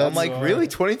telling me. I'm That's like, all really? right.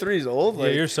 23 is old? Yeah,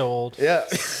 Like, you're so old. yeah.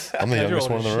 I'm the You're youngest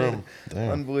old one in as the shit. room.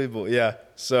 Damn. Unbelievable. Yeah.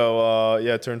 So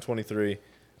yeah, turned 23.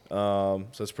 So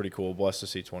that's pretty cool. Blessed to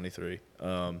see 23.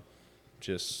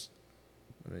 Just,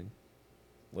 I mean,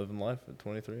 living life at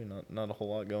 23. Not a whole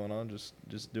lot going on.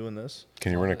 Just doing this.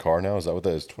 Can you rent a car now? Is that what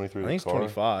that is? 23? I think it's car?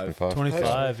 25.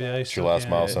 25, yeah. It's your last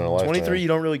milestone in life. 23, man. you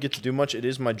don't really get to do much. It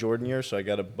is my Jordan year, so I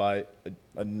got to buy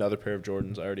another pair of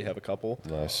Jordans. I already have a couple.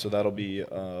 Nice. So that'll be,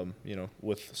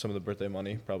 with some of the birthday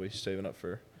money, probably saving up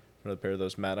for another pair of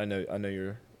those. Matt, I know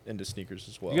you're into sneakers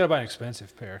as well. You got to buy an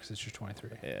expensive pair because it's your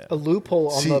 23. Yeah. A loophole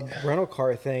on See- the rental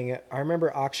car thing. I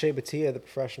remember Akshay Bhatia, the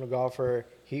professional golfer,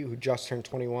 who just turned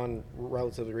 21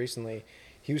 relatively recently.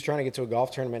 He was trying to get to a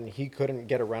golf tournament, and he couldn't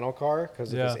get a rental car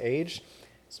because of his Yeah. age.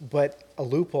 But a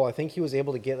loophole, I think he was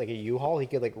able to get like a U-Haul. He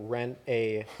could like rent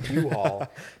a U-Haul.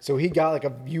 So he got like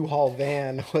a U-Haul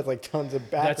van with like tons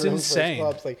of bathrooms That's for his insane.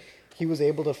 clubs. Like he was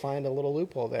able to find a little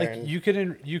loophole there. Like and you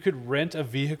could rent a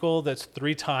vehicle that's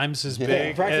 3 times as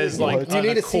big practically, as like you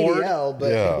need a Accord. CDL,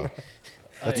 but Yeah.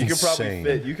 That's You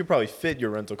insane. could probably fit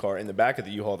your rental car in the back of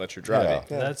the U-Haul that you're driving.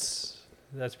 Yeah.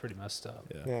 That's pretty messed up.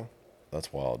 yeah.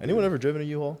 That's wild. Anyone dude. ever driven a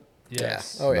U-Haul?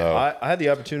 Yes. Yeah. Oh yeah. No. I had the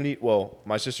opportunity. Well,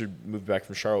 my sister moved back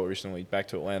from Charlotte recently, back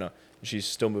to Atlanta. She's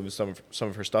still moving some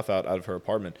of her stuff out of her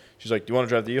apartment. She's like, "Do you want to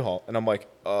drive the U-Haul?" And I'm like,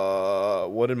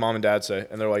 what did mom and dad say?"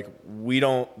 And they're like, "We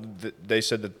don't." They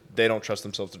said that they don't trust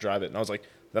themselves to drive it. And I was like,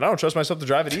 "Then I don't trust myself to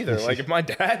drive it either." Like, if my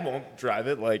dad won't drive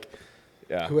it, like,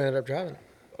 yeah, Who ended up driving?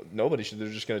 nobody should. They're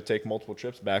just gonna take multiple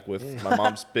trips back with my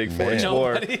mom's big Ford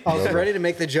Explorer. Nobody. I was ready to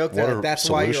make the joke What that a that's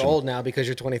why you're solution. old now because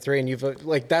you're 23 and you've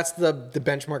like that's the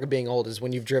benchmark of being old is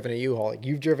when you've driven a U-Haul. Like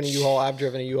you've driven a U-Haul, I've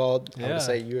driven a U-Haul. I Yeah. would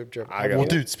say you have driven. I got Well,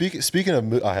 dude, speaking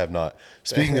of, I have not.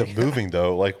 Speaking of moving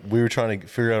though, like we were trying to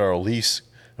figure out our lease,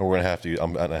 and we're gonna have to.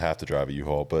 I'm gonna have to drive a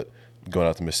U-Haul, but going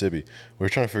out to Mississippi, we were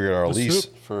trying to figure out our The lease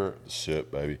soup. for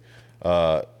shit, baby.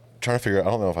 Trying to figure out. I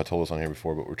don't know if I told this on here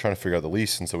before, but we're trying to figure out the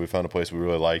lease, and so we found a place we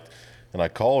really liked, and I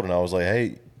called and I was like,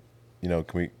 hey, can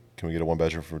we get a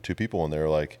 1-bedroom for 2 people? And they were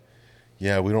like,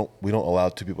 yeah, we don't allow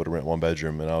 2 people to rent 1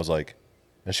 bedroom. And I was like,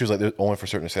 and she was like, "There's only for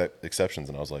certain exceptions."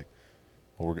 And I was like,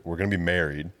 well, we're gonna be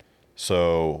married,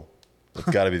 so it's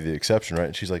got to be the exception, right?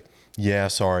 And she's like, yeah,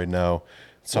 sorry, no.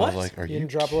 So I was What? like, are You you can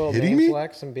drop a little kidding name me?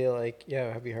 flex and be like,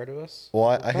 "Yeah, have you heard of us?" Well,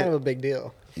 I kind hit- of a big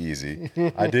deal. Easy.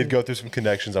 I did go through some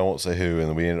connections. I won't say who,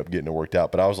 and we ended up getting it worked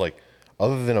out. But I was like,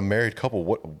 other than a married couple,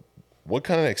 what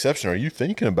kind of exception are you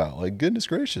thinking about? Like, goodness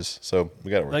gracious. So we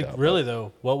got it worked Like out. really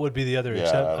though, what would be the other? Yeah,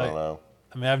 except, I don't know.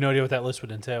 I mean, I have no idea what that list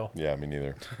would entail. Yeah, me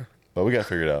neither. But we got it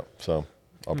figured out. So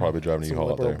I'll probably be driving a Some U-Haul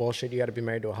out liberal there. bullshit. You got to be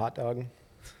married to a hot dog.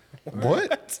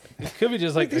 What? It could be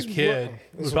just like a these kid.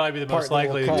 this Would probably be the part most that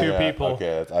will likely. cut. 2 Yeah, people.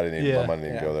 Okay, I didn't even. Yeah. My mind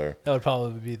didn't Yeah. go there. That would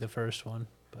probably be the first one,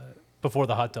 but before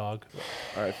the hot dog.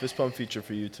 All right, fist pump feature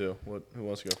for you too. Who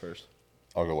wants to go first?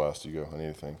 I'll go last. You go. I need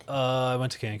to think. I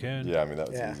went to Cancun. Yeah, I mean that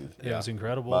was Yeah. easy. It was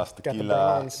incredible. Mas Got the tequila.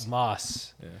 bronze.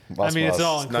 Moss. Mas I mean, it's mas.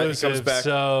 all He comes inclusive. back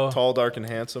So tall, dark, and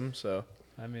handsome. So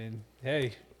I mean,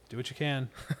 hey, do what you can,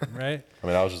 right? I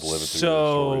mean, I was just living through the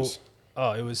So, stories.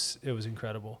 oh, it was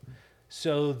incredible.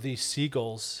 So the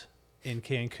seagulls in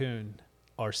Cancun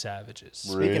are savages.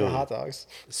 Speaking Really? of hot dogs,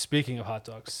 Speaking of hot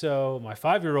dogs, so my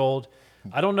 5-year-old,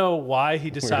 I don't know why he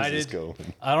this decided.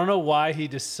 going? I don't know why he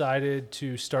decided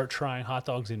to start trying hot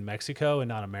dogs in Mexico and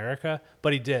not America,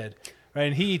 but he did. Right,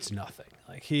 and he eats nothing.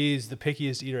 Like he's the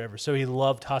pickiest eater ever. So he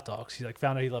loved hot dogs. He like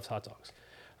found out he loves hot dogs.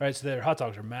 Right, so their hot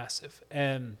dogs are massive,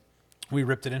 and we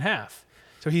ripped it in half.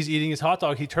 So he's eating his hot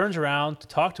dog. He turns around to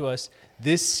talk to us.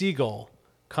 This seagull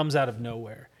comes out of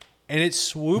nowhere, and it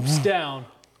swoops down,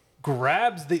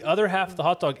 grabs the other half of the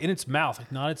hot dog in its mouth,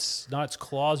 like not its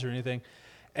claws or anything,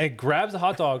 and it grabs the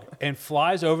hot dog and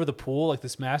flies over the pool, like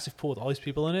this massive pool with all these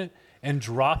people in it, and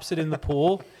drops it in the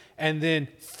pool. And then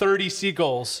 30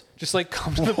 seagulls just like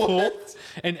come to the pool,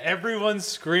 and everyone's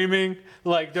screaming,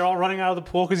 like they're all running out of the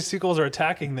pool because the seagulls are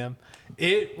attacking them.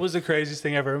 It was the craziest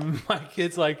thing ever. My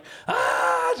kid's like,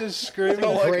 just screaming. I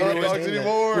don't like Great hot dogs entertainment.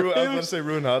 anymore. I was going to say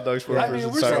ruin hot dogs for I him mean,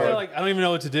 first we're sitting there time. like, I don't even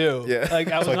know what to do. Yeah.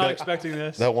 Like I was like not that- expecting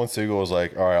this. That one seagull was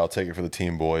like, all right, I'll take it for the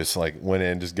team, boys. Like, went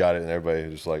in, just got it, and everybody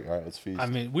was just like, all right, let's feast. I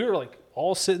mean, we were like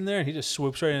all sitting there, and he just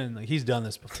swoops right in. And, like he's done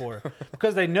this before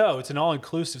because they know it's an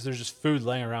all-inclusive. There's just food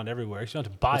laying around everywhere. You don't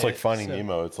have to buy it's it. like Finding so-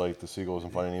 Nemo. It's like the seagulls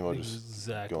and Finding Nemo just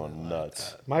Exactly going like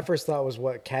nuts. my first thought was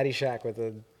what Caddyshack with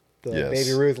the Yes.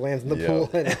 baby Ruth lands in the Yeah. pool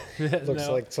and it looks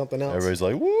No. like something else. Everybody's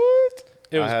like, what?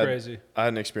 It was I had, crazy. I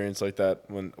had an experience like that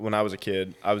when I was a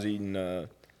kid. I was eating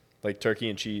like turkey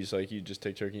and cheese. Like you just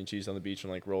take turkey and cheese on the beach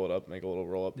and like roll it up, make a little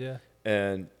roll up. Yeah.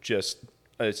 And just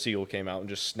a seagull came out and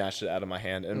just snatched it out of my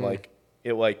hand and like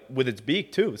it like with its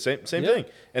beak too, same Yeah. thing.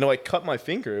 And it like cut my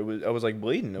finger. I was like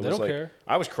bleeding. It They was don't like care.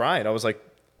 I was crying. I was like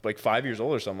 5 years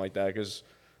old or something like that because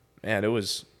man, it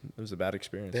was a bad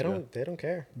experience. They yeah. don't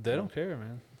care. They don't care,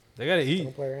 man. They gotta They eat.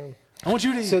 don't play around. I want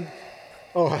you to eat. So,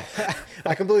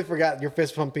 I completely forgot your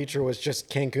fist pump feature was just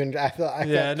Cancun. I thought,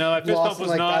 Yeah, no, my fist lost bump in, was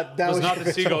like, not that was was not your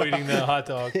the fist seagull bump. eating the hot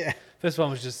dog. Yeah. Fist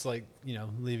bump was just like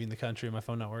leaving the country and my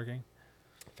phone not working.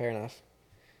 Fair enough.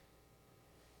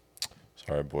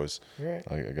 Sorry, boys. All right.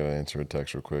 I got to answer a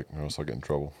text real quick, or else I'll get in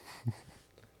trouble. You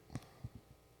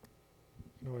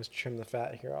can always trim the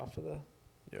fat here off of the.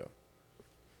 Yeah.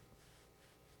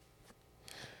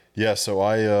 Yeah,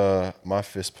 so my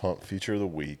fist pump feature of the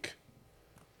week.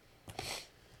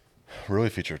 Really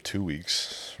feature 2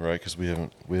 weeks, right? Because we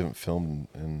haven't filmed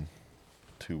in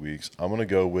 2 weeks. I'm gonna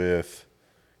go with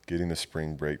getting the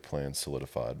spring break plan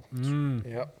solidified.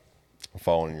 Yep. I'm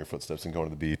following your footsteps and going to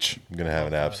the beach. I'm gonna have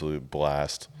an absolute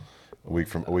blast. A week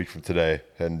from today,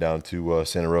 heading down to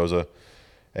Santa Rosa,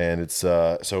 and it's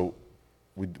so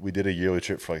we did a yearly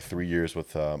trip for like 3 years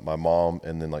with my mom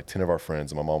and then like 10 of our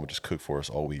friends, and my mom would just cook for us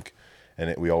all week.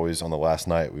 And we always on the last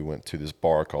night we went to this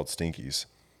bar called Stinky's,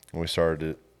 and we started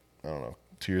it I don't know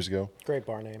 2 years ago. Great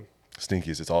bar name.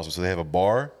 Stinkies. It's awesome. So they have a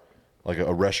bar, like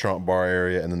a restaurant bar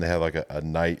area, and then they have like a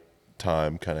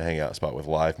nighttime kind of hangout spot with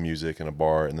live music and a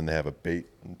bar, and then they have a bait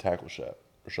and tackle shop.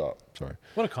 Sorry,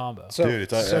 What a combo. So, dude,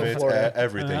 it's, so I mean, it's Florida.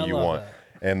 everything I you love want. that.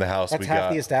 And the house That's we half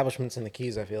got. the establishments in the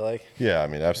Keys, I feel like. Yeah, I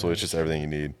mean, absolutely. It's just everything you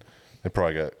need. They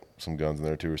probably got some guns in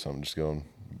there too or something. Just go and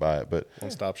buy it. But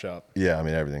One-stop shop. yeah, I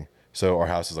mean, everything. So our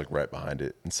house is like right behind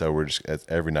it. And so we're just,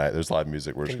 every night, there's live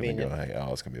music. We're just going to go Convenient. hang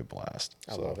out. It's going to be a blast.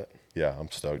 I So, love it. Yeah, I'm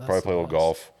stoked. That's Probably play a little nice.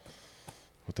 golf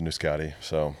with the new Scotty.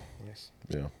 So, Nice.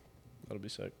 yeah. That'll be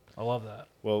sick. I love that.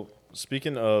 Well,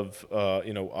 speaking of,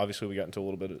 obviously we got into a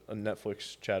little bit of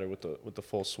Netflix chatter with the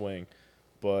full swing,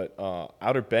 but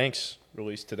Outer Banks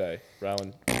released today.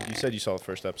 Rylan, you said you saw the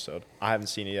first episode. I haven't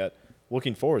seen it yet.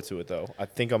 Looking forward to it though. I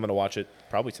think I'm gonna watch it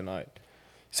probably tonight.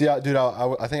 See, dude,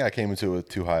 I think I came into it with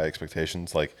too high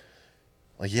expectations. Like,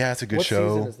 yeah, it's a good What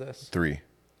show. season is this? 3.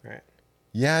 Right.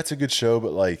 Yeah, it's a good show,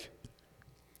 but like,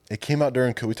 it came out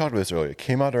during. We talked about this earlier. It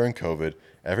came out during COVID.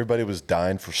 Everybody was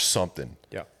dying for something,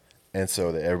 Yeah. and so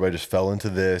everybody just fell into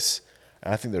this.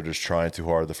 And I think they're just trying too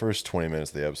hard. The first 20 minutes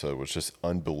of the episode was just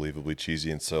unbelievably cheesy,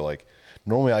 and so like,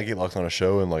 normally I get locked on a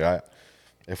show, and like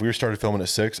if we were started filming at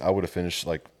 6, I would have finished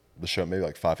like the show maybe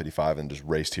like 5:55 and just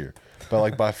raced here. But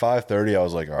like by 5:30, I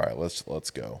was like, all right, let's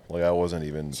go. Like I wasn't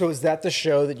even So is that the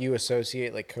show that you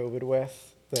associate like COVID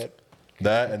with?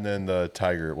 that, and then the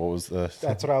Tiger. What was the?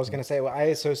 That's what I was gonna say. Well, I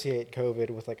associate COVID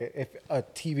with like a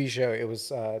TV show. It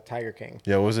was Tiger King.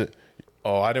 Yeah, what was it?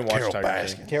 Oh, I didn't watch Carol Tiger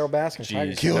Baskin. King. Carol Baskin.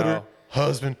 Tiger Jeez. King. Killed No. her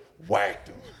husband, whacked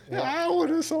him. I would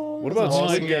have saw. What about Oh,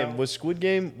 Squid yeah. Game? Was Squid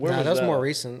Game? Where Nah, was that was that? more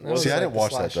recent. That was, See, I didn't this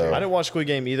watch that, last though. year. I didn't watch Squid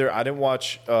Game either. I didn't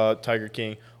watch Tiger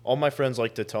King. All my friends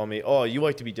like to tell me, "Oh, you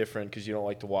like to be different because you don't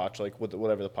like to watch like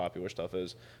whatever the popular stuff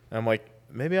is." And I'm like,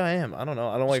 maybe I am. I don't know.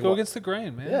 I don't Just like. go against the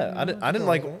grain, man. Yeah, I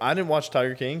didn't watch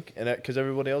Tiger King, and because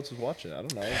everybody else was watching it, I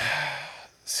don't know.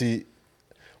 See,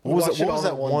 We what was watched that? it What was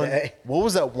all that in one one? day. What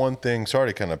was that one thing? Sorry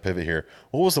to kind of pivot here.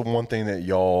 What was the one thing that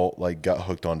y'all like got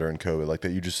hooked on during COVID? Like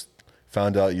that you just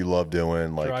found out you love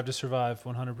doing? Like Drive to Survive,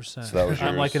 100%. So that was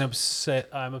I'm like yours.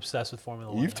 I'm obsessed with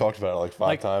Formula 1. you've talked about it like 5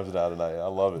 Like- times now tonight. I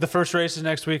love it. The first race is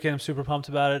next weekend. I'm super pumped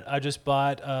about it. I just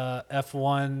bought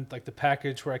F1, like the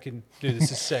package where I can do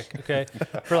this is sick. Okay,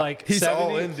 for like He's 70,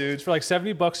 all in, dude. it's for like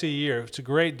 $70 a year. It's a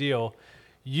great deal.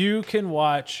 You can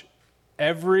watch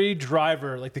every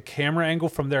driver, like the camera angle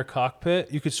from their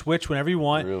cockpit. You could switch whenever you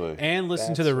want, Really? and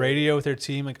listen to That's the radio with their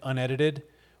team, like unedited,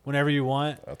 whenever you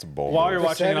want. That's a bold While move. you're For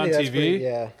watching it on 70, that's TV. pretty-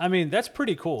 yeah. I mean, that's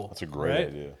pretty cool. That's a great right?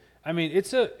 idea. I mean,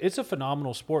 it's a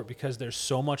phenomenal sport because there's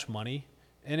so much money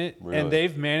in it, Really? and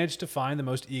they've managed to find the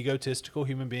most egotistical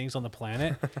human beings on the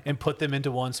planet and put them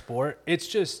into one sport.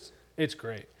 It's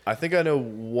great. I think I know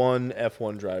one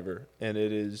F1 driver, and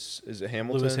is it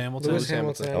Hamilton? Lewis Hamilton. Lewis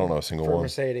Hamilton. I don't know a single for one.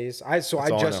 Mercedes. I all I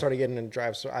just know. started getting into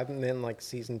drive, so I've been in like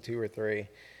season 2 or 3.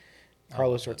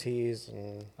 Carlos Ortiz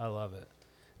and I love it.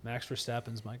 Max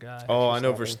Verstappen's my guy. Oh, I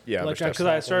know. Verstappen. Yeah, like Verstappen. because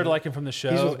I started liking him from the He's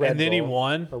show, with Red and then he Bull,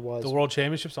 won or was. the World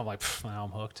Championships. I'm like, now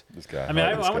I'm hooked. This guy. I mean,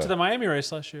 I this went guy. to the Miami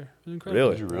race last year. It was incredible.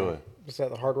 Really? Did you really? was that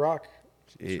the Hard Rock?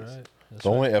 Jeez. That's right. That's The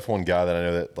right. only F1 guy that I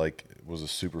know that like was a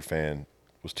super fan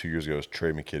was 2 years ago. Was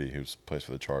Trey McKitty, who plays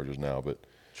for the Chargers now, but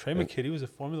Trey McKitty was a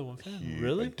Formula One fan. he,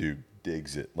 Really? like, dude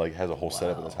digs it. Like has a whole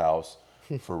setup in his house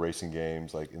for racing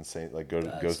games. Like insane. Like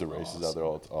goes to races out there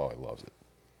all. Oh, he loves it.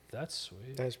 That's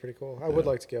sweet. That is pretty cool. I would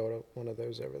like to go to one of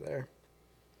those over there.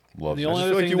 Loves The it. I only just other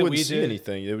feel like thing you that wouldn't we see did-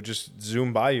 anything. It would just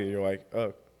zoom by you. You're like,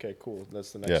 oh, okay, cool.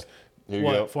 That's the next. Yeah. Here you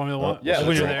What, go. Formula One? Yeah. When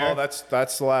that's you're right. there? Oh,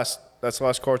 that's the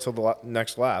last car till the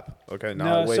next lap. Okay. Now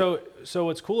No, I'll wait. so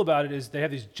what's cool about it is they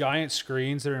have these giant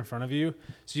screens that are in front of you,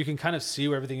 so you can kind of see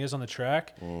where everything is on the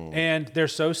track, and they're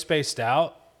so spaced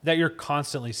out that you're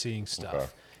constantly seeing stuff. Okay.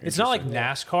 It's not like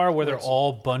NASCAR where they're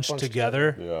all bunched bunched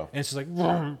together, Yeah. and it's just like,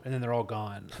 vroom, and then they're all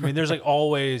gone. I mean, there's like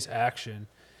always action.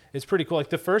 It's pretty cool. Like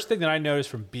the first thing that I noticed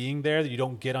from being there that you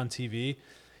don't get on TV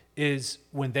is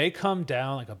when they come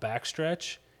down like a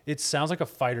backstretch, it sounds like a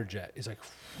fighter jet. It's like,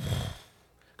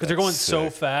 because they're going so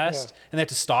sick. fast Yeah. and they have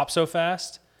to stop so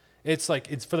fast. It's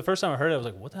like, it's for the first time I heard it, I was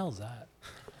like, what the hell is that?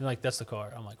 And like, that's the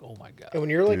car. I'm like, oh my God. And when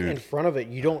you're like Dude. in front of it,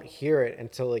 you don't hear it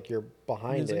until like you're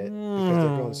behind It's like, it because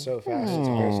they're going so fast. It's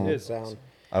crazy to sound.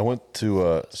 I went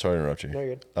to. Sorry to interrupt you. No,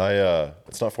 you're good.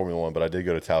 It's not Formula One, but I did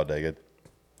go to Talladega.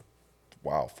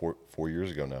 Wow, 4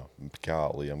 years ago now.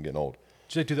 Golly, I'm getting old.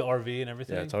 Did you like do the RV and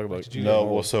everything? Yeah, talk about- Like, did you No,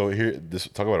 well, so here,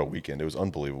 talk about a weekend. It was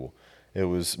unbelievable. It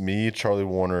was me, Charlie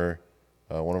Warner,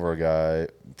 one of our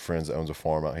friends that owns a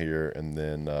farm out here, and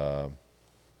then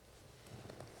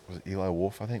was it Eli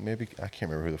Wolf? I think maybe I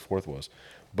can't remember who the fourth was,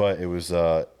 but it was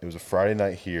a Friday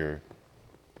night here,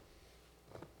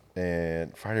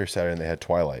 and Friday or Saturday, and they had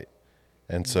Twilight,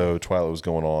 And so twilight was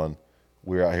going on.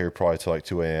 We were out here probably till like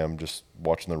 2 a.m. just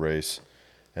watching the race.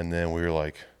 And then we were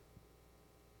like,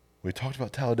 we talked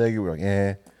about Talladega. We were like,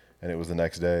 eh. And it was the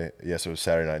next day. Yes, it was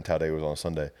Saturday night and Talladega was on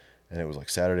Sunday. And it was like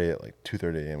Saturday at like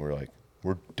 2:30 a.m. We were like,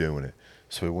 we're doing it.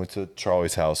 So we went to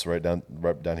Charlie's house right down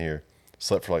here.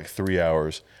 Slept for like 3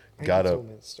 hours. Got up,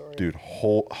 dude,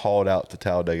 hauled out to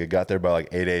Talladega. Got there by like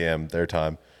 8 a.m. their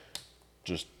time.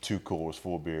 Just 2 coolers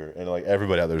full of beer. And like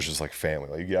everybody out there is just like family.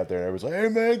 Like you get out there and everybody's like, hey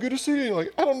man, good to see you.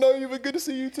 Like, I don't know you, but good to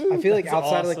see you too. I feel like That's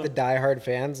outside of awesome. like the diehard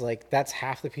fans, like that's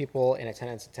half the people in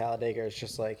attendance at Talladega. It's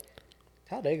just like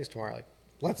Talladega's tomorrow. Like,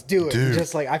 let's do it. Dude.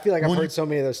 Just like I feel like I've When heard so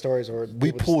many of those stories where We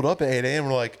people just- pulled up at 8 a.m.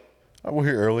 We're like, all right, we're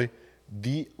here early.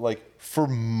 For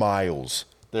miles,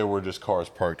 there were just cars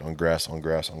parked on grass,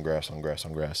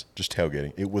 just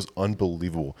tailgating. It was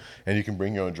unbelievable. And you can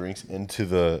bring your own drinks into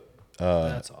the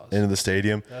That's awesome. into the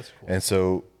stadium. That's cool. And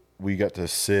so we got to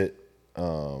sit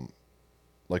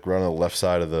like right on the left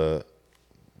side of the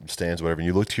stands, whatever. And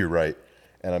you look to your right,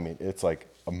 and I mean, it's like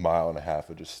a mile and a half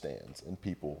of just stands and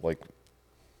people, like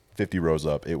 50 rows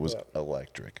up. It was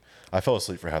electric. I fell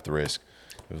asleep for half the race.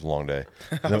 It was a long day.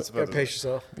 gotta pace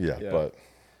yourself. Yeah, Yeah. but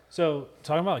So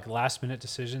talking about like last minute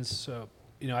decisions. So,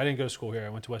 I didn't go to school here. I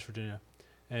went to West Virginia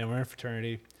and we're in a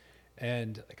fraternity,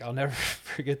 and like, I'll never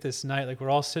forget this night. Like we're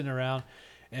all sitting around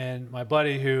and my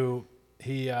buddy who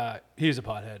he's a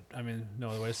pothead. I mean, no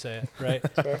other way to say it.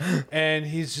 Right. And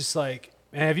he's just like,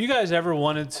 man, have you guys ever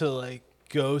wanted to like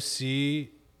go see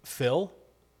Phil?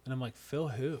 And I'm like, Phil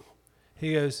who?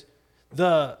 He goes,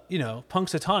 the,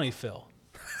 Punxsutawney Phil.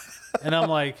 And I'm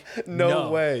like, No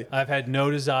way. I've had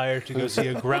no desire to go see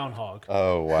a groundhog.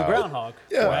 oh wow, The groundhog,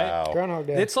 right? wow. Groundhog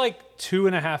Day. It's like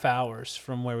 2.5 hours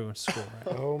from where we went to school,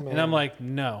 right? Oh man. And I'm like,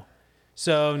 no.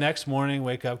 So next morning,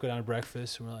 wake up, go down to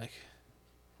breakfast, and we're like,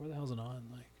 where the hell's it on?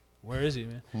 Like, where is he,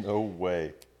 man? No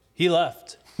way. He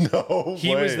left. No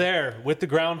He way. was there with the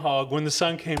groundhog when the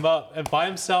sun came up and by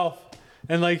himself.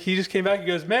 And like, he just came back and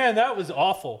goes, man, that was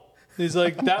awful. He's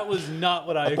like, that was not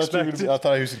what I I thought, expected. I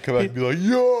thought he was gonna come back and be like,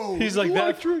 yo. He's like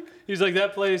electric.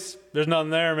 that place, there's nothing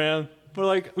there, man. We're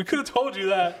like, we could have told you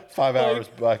that. 5 Like, hours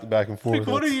back and forth. Like,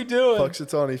 what are you doing?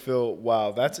 Punxsutawney Phil.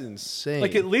 Wow, that's insane.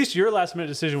 Like, at least your last minute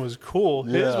decision was cool.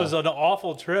 His Yeah. was an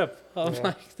awful trip. I'm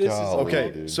like, this Golly. is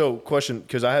Okay, dude. so question,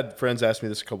 because I had friends ask me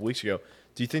this a couple weeks ago.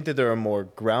 Do you think that there are more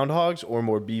groundhogs or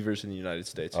more beavers in the United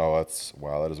States? Oh,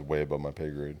 that is way above my pay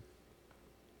grade.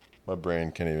 My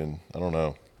brain can't even. I don't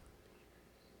know.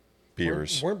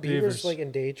 Beavers. Weren't beavers Beavers. like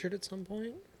endangered at some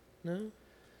point? No.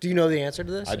 Do you know the answer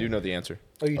to this? I do know the answer.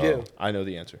 Oh, you do. I know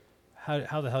the answer.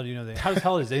 how the hell do you know that? How the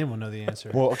hell does anyone know the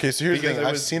answer? Well, okay. So here's the Because thing. it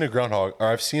I've was- seen a groundhog, or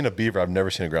I've seen a beaver. I've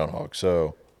never seen a groundhog.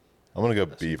 So I'm gonna go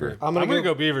beaver. I'm I'm gonna gonna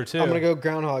go beaver too. I'm gonna go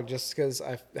groundhog just because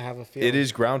I have a feeling. It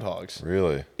is groundhogs.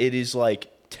 Really? It is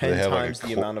like 10 they have, like, a times the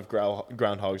cl- amount of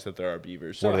groundhogs that there are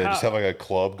beavers. What do they how- just have like a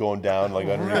club going down like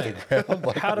underneath the ground?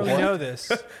 Like, How do we what? know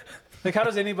this? Like, how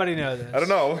does anybody know this? I don't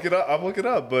know. I'll look it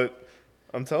up, but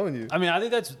I'm telling you. I mean, I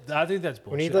think that's bullshit.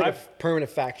 We need like a I've-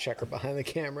 permanent fact checker behind the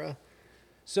camera.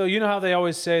 so you know how they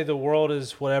always say the world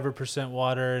is whatever percent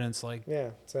water, and it's like,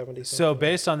 Yeah, 70. so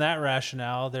based on that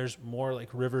rationale, there's more like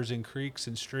rivers and creeks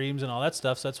and streams and all that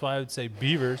stuff. So that's why I would say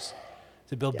beavers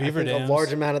to build I beaver think dams. a large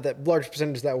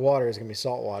percentage of that water is gonna be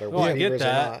salt water. Well, I get beavers are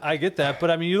that. not. I get that.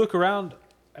 But I mean, you look around.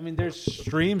 I mean, there's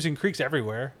streams and creeks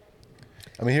everywhere.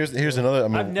 I mean, here's another. I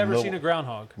mean, I've never seen a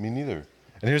groundhog. Me neither.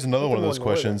 And here's another one of more those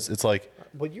northern. questions. It's like,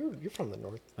 Well, you're from the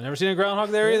north. I've never seen a groundhog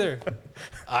there either.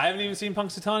 I haven't even seen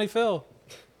Punxsutawney Phil.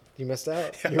 You missed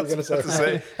out. You were gonna say. to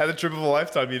say, had the trip of a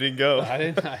lifetime, you didn't go. I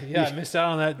didn't. I missed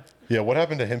out on that. yeah, what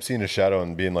happened to him seeing a shadow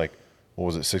and being like, what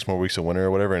was it, 6 more weeks of winter or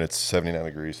whatever, and it's 79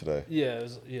 degrees today? Yeah, it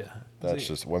was, yeah. That's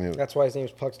just. I mean, That's why his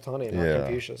name's Puxtawny and not yeah.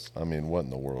 Confucius. I mean, what in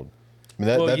the world? I mean,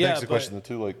 that Well, yeah, begs the but- question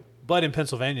too. Like, But in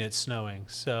Pennsylvania, it's snowing,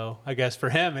 so I guess for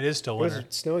him it is still It was winter.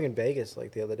 snowing in Vegas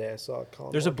like the other day. I saw it.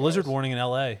 There's a blizzard warning in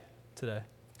LA today.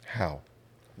 how?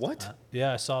 What?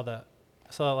 Yeah, I saw that.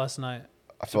 I saw that last night.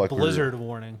 I feel like Blizzard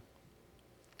warning.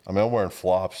 I mean, I'm wearing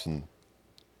flops, and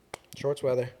Shorts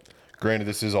weather. granted,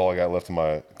 this is all I got left in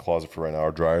my closet for right now.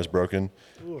 Our dryer's broken,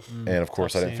 and of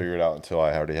course, I tough didn't scene. figure it out until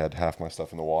I already had half my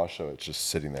stuff in the wash, so it's just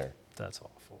sitting there. That's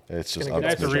awful. It's just. gonna I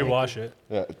have to I'm- rewash it.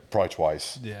 Yeah, probably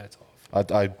twice. Yeah, it's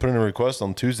awful. I put in a request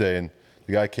on Tuesday, and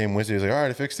the guy came Wednesday. He's like, "All right,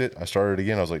 I fixed it." I started it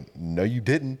again. I was like, "No, you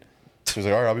didn't." So he's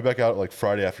like, "All right, I'll be back out like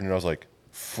Friday afternoon." I was like,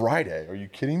 "Friday? Are you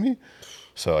kidding me?"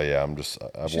 So yeah, I'm just.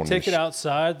 I You should wanted take to it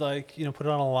outside, like, put it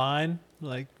on a line,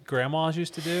 like grandmas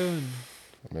used to do, and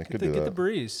I mean, I could get do the that.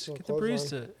 breeze. Little Get the breeze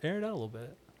clothesline. to air it out a little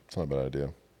bit. It's not a bad idea.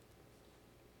 I'm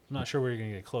not sure where you're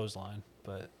gonna get a clothesline,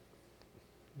 but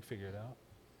you figure it out.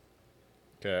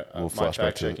 Okay, We'll my flash back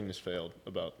fact to it. checking has failed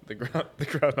about the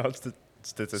groundhog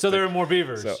statistic. So there are more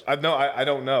beavers. So I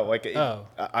don't know. Like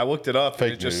I looked it up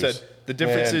Fake and it just news. said the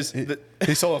difference Man, is that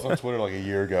he saw us on Twitter like a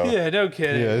year ago. Yeah, no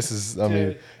kidding. Yeah, this is. I mean,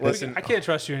 Dude, listen- I can't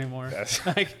trust you anymore.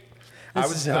 Like, I this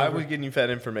was is I over. was getting you fed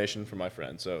information from my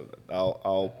friend, so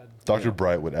I'll Dr.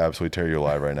 Bright would absolutely tear you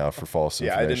alive right now for false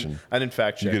yeah I information. didn't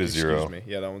fact check. You get a excuse zero. me.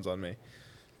 Yeah, that one's on me.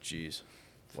 Jeez,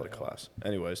 what a class.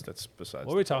 Anyways, that's besides.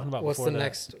 What were we talking about What's before the that?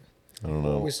 next? I don't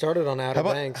know. We started on Outer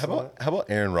Banks. How about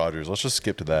Aaron Rodgers? Let's just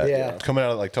skip to that. Yeah. Coming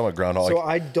out of talking about groundhog. So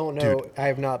like, I don't know. dude. I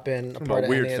have not been a part about of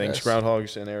weird any things, of this.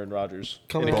 groundhogs and Aaron Rodgers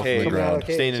Coming in a out, cave, coming out of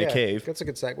caves, staying in a yeah, cave. That's a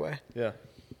good segue. Yeah,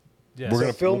 Yeah. we're so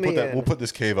gonna fill we'll put me that. in. We'll put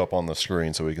this cave up on the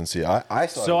screen so we can see. I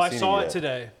still So I haven't seen saw it yet.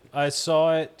 today. I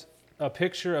saw it, a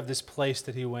picture of this place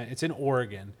that he went. It's in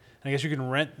Oregon. And I guess you can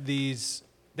rent these.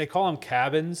 They call them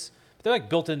cabins, but they're like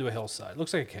built into a hillside. It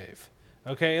looks like a cave.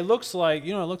 Okay, it looks like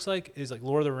what it looks like is like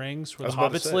Lord of the Rings where I the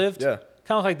was about to hobbits say, lived. yeah.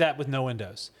 Kind of like that with no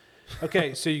windows.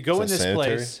 Okay, so you go in Is that this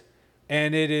sanitary? place,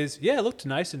 and it is it looked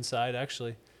nice inside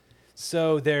actually.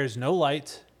 So there's no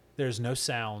light, there's no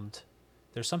sound,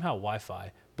 there's somehow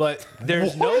Wi-Fi, but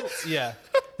there's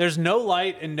there's no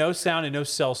light and no sound and no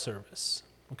cell service.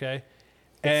 Okay,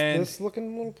 and This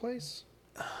looking little place.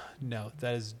 no,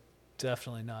 that is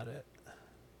definitely not it.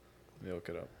 let me look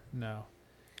it up. No,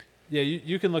 yeah,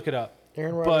 you can look it up.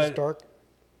 Aaron But- Rodgers, dark.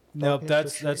 Nope,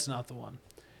 Darkness that's not the one.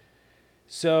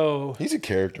 So He's a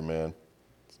character, man.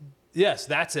 yes,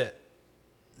 that's it.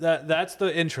 That's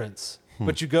the entrance.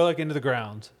 But you go like into the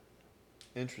ground.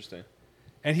 Interesting.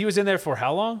 And he was in there for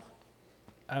how long?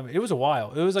 I mean, it was a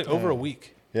while. It was like over a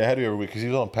week. Yeah, it had to be every week because he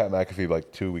was on Pat McAfee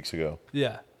like 2 weeks ago.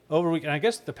 Yeah, over a week. And I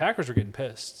guess the Packers were getting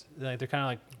pissed. Like they're kind of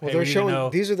like, Well, hey, they're we need to showing know.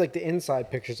 these are like the inside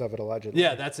pictures of it allegedly.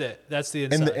 Yeah, that's it. That's the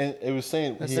inside. And it was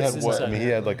saying he That's had what? I inside. mean, he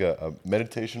had like a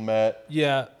meditation mat,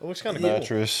 yeah, It looks kind of cool.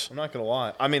 mattress. I'm not gonna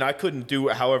lie. I mean, I couldn't do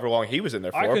it however long he was in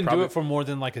there for. I couldn't probably, do it for more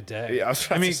than like a day. Yeah, I was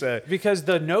about to say. because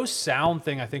the no sound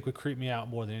thing I think would creep me out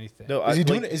more than anything. No, Is he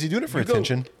doing like, it? Is he doing it for you go-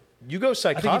 attention? You go I think he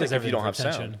psychotic does if you everything don't for have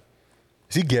attention. sound.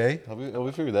 Is he gay? Have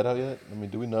we figured that out yet? I mean,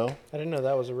 do we know? I didn't know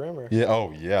that was a rumor. Yeah.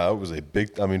 Oh, yeah. That was a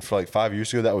big. I mean, for like 5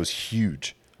 years ago, that was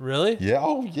huge. Really? Yeah.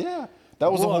 Oh, yeah. That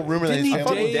was the whole rumor that Didn't his he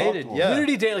family date? talked to him. yeah. Who did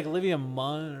he date? Like Olivia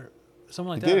Munn or something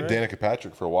like He that. dated right? Danica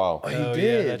Patrick for a while. He Oh, yeah,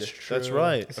 did. that's That's true.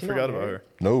 right. Is I he forgot not about married? her.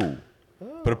 No.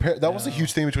 But that was a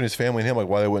huge thing between his family and him, like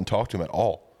why they wouldn't talk to him at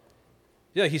all.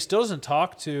 Yeah, he still doesn't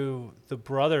talk to the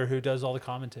brother who does all the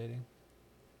commentating,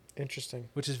 Interesting.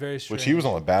 which is very strange. Which he was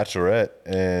on The Bachelorette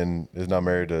and is now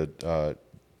married to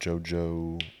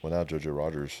JoJo. Well, now JoJo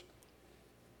Rogers.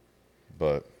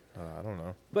 But I don't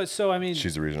know. But so I mean,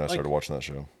 she's the reason I started watching that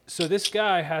show. so this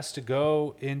guy has to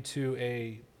go into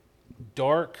a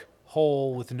dark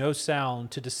hole with no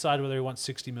sound to decide whether he wants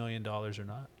 $60 million or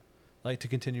not, like to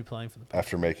continue playing for the Packers.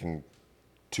 After making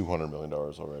 $200 million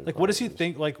already. Like, what does he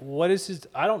think? Like, what is his?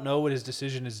 I don't know what his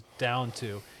decision is down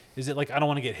to. Is it like I don't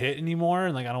want to get hit anymore,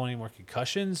 and like I don't want any more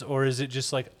concussions, or is it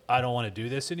just like I don't want to do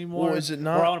this anymore? Well, is it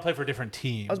not- Or I want to play for a different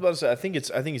team. I was about to say. I think it's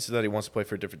that he wants to play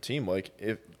for a different team. Like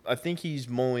if I think he's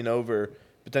mulling over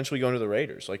potentially going to the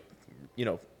Raiders. Like,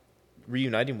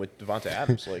 reuniting with Devonta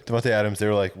Adams. Like Devontae Adams, they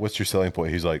were like, what's your selling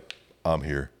point? He's like, I'm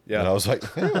here. Yeah. And I was like,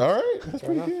 all right. That's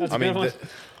pretty good. That's a I mean, good one.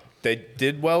 they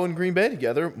did well in Green Bay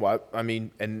together. Why? I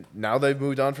mean, and now they've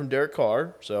moved on from Derek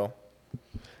Carr. So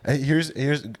Hey, here's.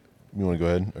 You want to go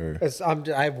ahead?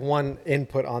 Or I have one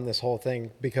input on this whole thing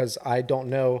because I don't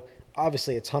know,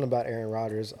 obviously, a ton about Aaron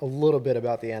Rodgers, a little bit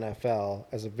about the NFL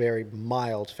as a very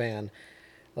mild fan.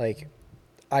 Like,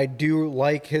 I do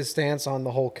like his stance on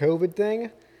the whole COVID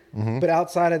thing, but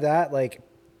outside of that, like,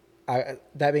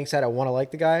 that being said, I want to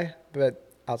like the guy, but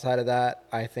outside of that,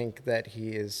 I think that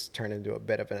he is turned into a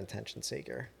bit of an attention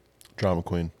seeker. drama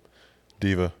queen,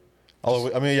 diva.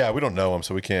 Although, I mean, yeah, we don't know him,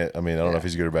 so we can't. I mean, I don't know if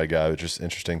he's a good or bad guy. It's just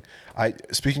interesting.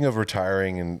 Speaking of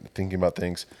retiring and thinking about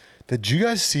things, did you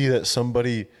guys see that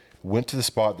somebody went to the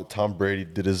spot that Tom Brady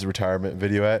did his retirement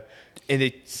video at? and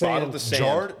they Sand. bottled the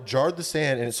sand. Jarred the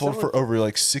sand, and it sold for over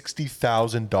like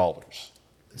 $60,000.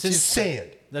 It's insane.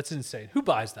 sand. That's insane. Who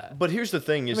buys that? But here's the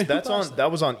thing: is I mean, who that's buys on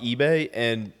that was on eBay,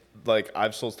 and like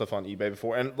I've sold stuff on eBay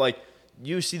before, and like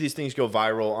you see these things go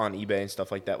viral on eBay and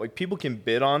stuff like that. Like people can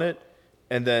bid on it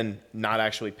and then not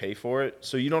actually pay for it,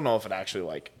 so you don't know if it actually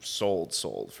like sold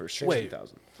for $60,000.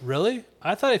 Really?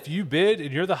 I thought if you bid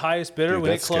and you're the highest bidder Dude,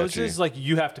 when it that's closes, sketchy. like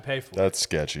you have to pay for it. That's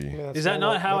sketchy. Yeah, Is that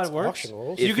not how it works?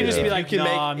 Rules. You can just be like, no,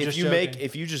 I'm just joking.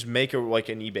 If you just make an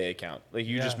eBay account, like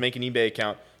you just Yeah. make an eBay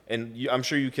account, and I'm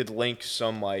sure you could link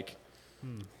some like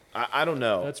I don't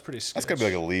know. That's pretty. That's got to be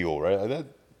like illegal, right?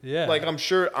 yeah. Like I'm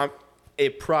sure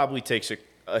it probably takes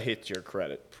a hit to your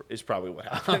credit is probably what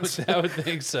happens. I would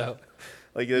think so.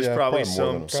 Like there's Yeah, probably probably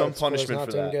more than some Credit score's punishment not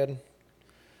for doing that. good.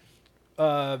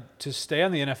 To stay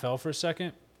on the NFL for a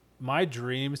second, my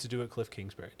dream is to do what Cliff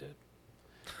Kingsbury did.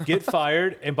 Get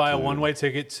fired and buy a one-way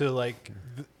ticket to like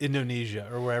Indonesia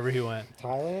or wherever he went.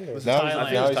 Thailand or Now,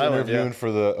 Thailand. now he's Thailand, interviewing yeah.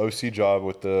 for the OC job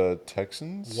with the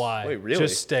Texans. Why? Wait, really?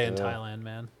 Just stay in Thailand,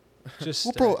 man. Just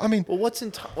Well, stay. bro, I mean, Well, what's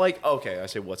in like? Okay, I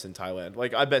say what's in Thailand.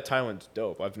 Like I bet Thailand's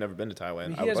dope. I've never been to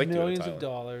Thailand. I he would has like millions to go to of Thailand.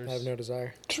 dollars. I have no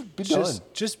desire. be done.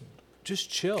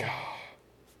 Just chill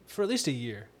for at least a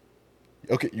year.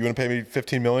 Okay, you want to pay me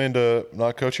 $15 million to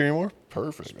not coach here anymore?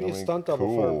 Perfect. Be a stunt double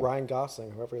for cool. Ryan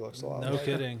Gosling, whoever he looks a lot No like.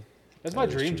 kidding. That's my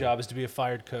That is dream true. job is to be a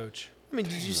fired coach. I mean,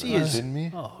 did you see Are you his? kidding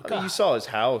me? Oh I mean, god. you saw his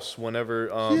house whenever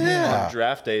Yeah. on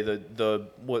draft day. The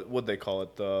what they call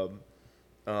it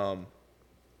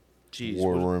geez,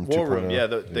 War what- room War room. 2.0. Yeah,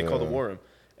 they call the Yeah. war room.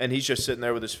 And he's just sitting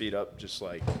there with his feet up, just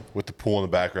like With the pool in the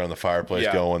background, the fireplace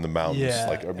Yeah. going, the mountains. Yeah,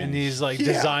 Like, I mean, and these like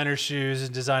yeah. designer shoes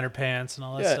and designer pants and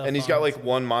all that yeah. stuff. And he's on. got like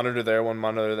one monitor there, one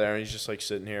monitor there, and he's just like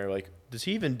sitting here. Like, does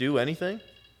he even do anything?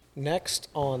 Next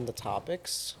on the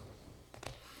topics,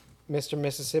 Mr.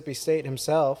 Mississippi State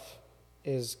himself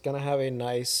is going to have a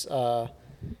nice.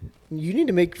 You need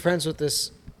to make friends with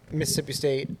this Mississippi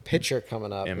State pitcher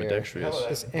coming up. Ambidextrous. Here.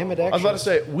 This ambidextrous. I was about to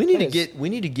say we need to That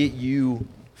is- get you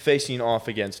facing off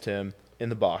against him in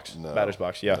the box, No. batter's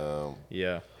box. Yeah, No.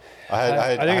 yeah.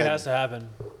 I think it has to happen.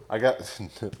 I got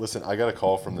listen. I got a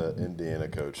call from the Indiana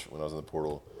coach when I was in the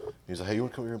portal. He's like, "Hey, you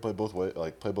want to come here and play both way,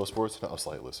 like play both sports?" And I was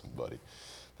like, "Listen, buddy,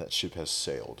 that ship has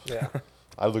sailed." Yeah.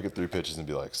 I look at 3 pitches and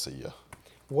be like, "See ya."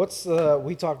 What's the?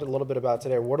 We talked a little bit about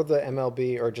today. What are the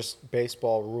MLB or just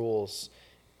baseball rules?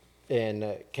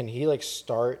 And can he like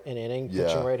start an inning pitching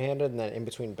Yeah. right-handed and then in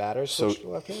between batters So switch to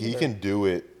left-handed? he or- can do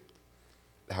it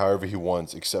however he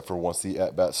wants, except for once the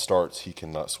at bat starts, he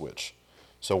cannot switch.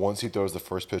 So once he throws the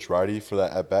first pitch righty for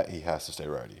that at bat, he has to stay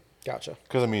righty. Gotcha.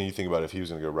 Because I mean, you think about it, if he was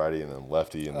going to go righty and then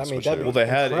lefty and then I mean, switch that'd it. be- Well, they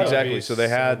had Incredible. exactly. So they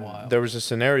So had. wild. There was a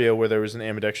scenario where there was an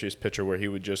ambidextrous pitcher where he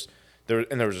would just there,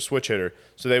 and there was a switch hitter.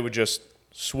 So they would just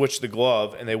switch the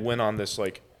glove, and they went on this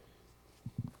like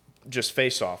just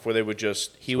face off where they would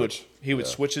just he would Yeah.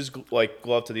 switch his like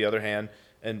glove to the other hand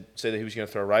and say that he was going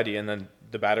to throw righty, and then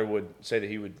the batter would say that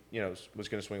he would was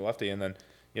going to swing lefty, and then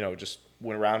just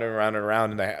went around and around and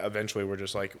around, and they eventually were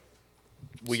just like,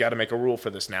 we got to make a rule for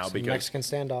this now because Mexican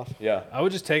standoff. yeah. I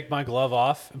would just take my glove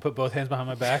off and put both hands behind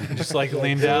my back and just like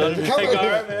lean down and be like, all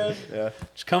right, man, Yeah.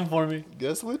 just come for me.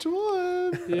 Guess which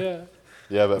one? Yeah.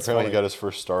 Yeah, but apparently funny. he got his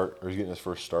first start, or he's getting his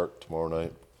first start tomorrow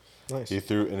night. Nice. He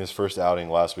threw in his first outing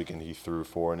last weekend. He threw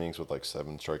 4 innings with like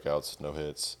 7 strikeouts, no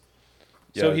hits.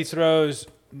 So Yeah, he it's- throws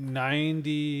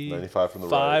 95 from the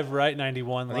right. right,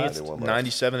 91 I think left. it's 91 left.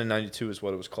 97 and 92 is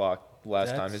what it was clocked last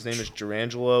time. That's His name is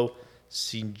Durangelo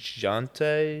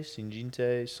Singinte,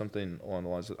 something along the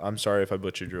lines of. I'm sorry if I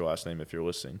butchered your last name if you're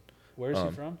listening. Where's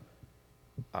he from?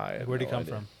 I have Where'd he no come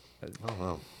idea. from? I don't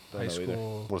know. High know either.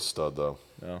 school. What a stud, though.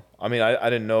 No, I mean I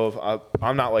didn't know if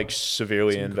I'm not like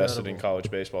severely It's invested in incredible.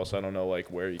 college baseball, so I don't know like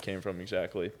where he came from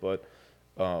exactly. But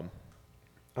I'm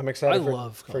excited I for,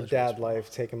 love for college dad baseball.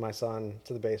 life, taking my son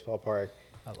to the baseball park,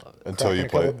 I love it. Until cracking you a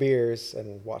couple play. beers,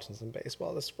 and watching some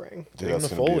baseball this spring. Dude, Take him that's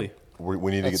to gonna be- Foley.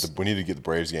 we need to That's- get the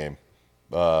Braves game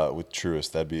with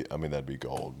Truist. That'd be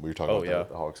gold. We were talking Oh, about yeah. that at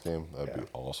the Hawks game. That'd be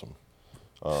awesome.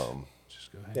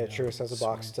 Just go hang Yeah, out Truist has a with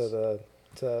box to Swings. the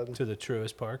to the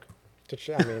Truist Park.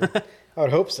 I mean, I would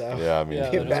hope so. Yeah, I mean, Yeah,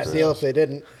 Be a that bad is deal if they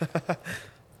didn't.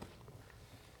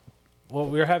 Well,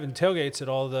 we were having tailgates at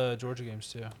all the Georgia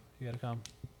games too. You got to come.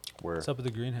 Where? It's up at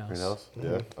the greenhouse. Greenhouse?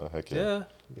 Yeah. Oh, heck yeah. Yeah.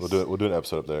 We'll do an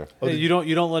episode up there. Hey, you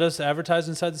don't let us advertise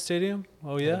inside the stadium?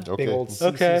 Oh yeah. Okay. Big old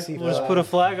Okay. CCC We'll just flag put a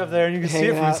flag up there and you can see it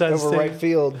hanging from out inside the over stadium. right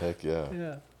field. Heck yeah.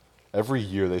 Yeah. Every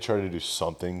year they try to do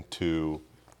something to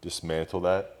dismantle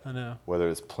that, I know. whether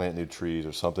it's plant new trees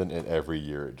or something, and every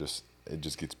year it just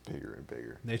gets bigger and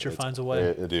bigger. Nature It's- finds a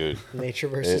way. dude. Nature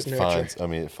versus it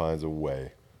nurture. finds a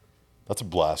way. That's a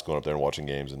blast going up there and watching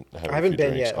games and having I haven't a few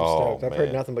been drinks. yet. I'm Oh, stoked. I've heard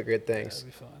man. nothing but good things.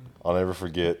 That'd be fun. I'll never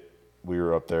forget. We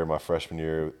were up there my freshman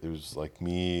year. It was like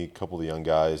me, a couple of the young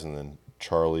guys, and then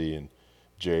Charlie and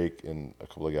Jake and a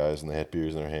couple of guys, and they had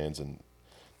beers in their hands. And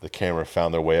the camera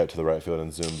found their way up to the right field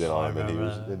and zoomed in on him.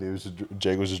 And he was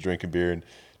Jake was just drinking beer, and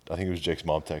I think it was Jake's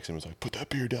mom texted him. Was like, "Put that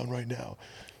beer down right now."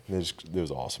 And it was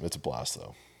awesome. It's a blast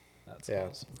though. That's Yeah.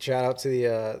 awesome. Shout out to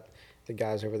the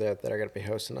guys over there that are going to be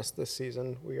hosting us this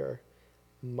season. We are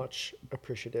much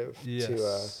appreciative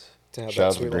Yes. to have Shout that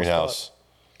out to sweet the little greenhouse. spot.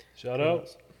 Shout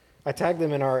out. I tagged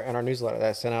them in our newsletter that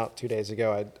I sent out 2 days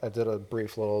ago. I did a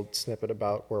brief little snippet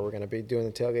about where we're going to be doing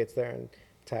the tailgates there, and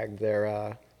tagged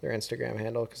their their Instagram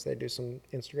handle because they do some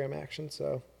Instagram action.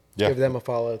 So Yeah. give them a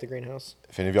follow at the greenhouse.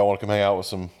 If any of y'all want to come hang out with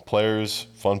some players,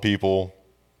 fun people,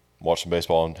 watch some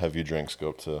baseball, and have a few drinks, go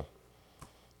up to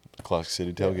Classic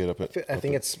City Tailgate up at. I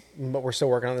think we're still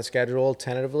working on the schedule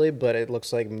tentatively, but it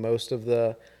looks like most of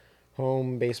the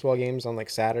home baseball games on like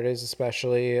Saturdays,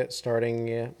 especially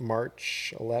starting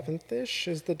March 11th ish,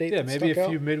 is the date. Yeah, that maybe stuck a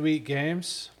few out. midweek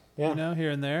games. Yeah. Here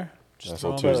and there. Just That's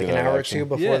throw all 'em Tuesday out. Like an night hour or action. two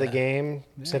before the Yeah. game,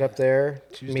 sit Yeah. up there,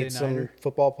 Tuesday meet some nighter.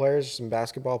 football players, some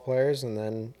basketball players, and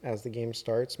then as the game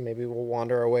starts, maybe we'll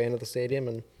wander our way into the stadium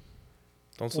and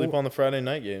Don't sleep on the Friday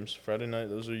night games. Friday night,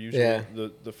 those are usually Yeah.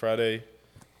 the Friday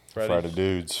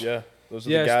dudes. Yeah, those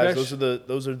are Yeah, the guys. especially-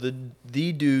 Those are the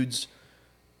dudes.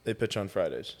 They pitch on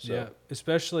Fridays. So. Yeah,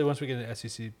 especially once we get into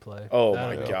SEC play. Oh That'll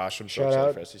my go. gosh, I'm so shout excited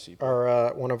out for SEC. play.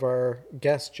 our one of our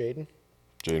guests, Jaden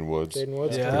Woods.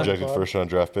 Woods. Yeah. Projected Pod. first round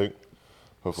draft pick.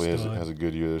 Hopefully Stud. has a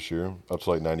good year this year. Up to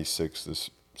like 96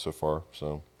 so far.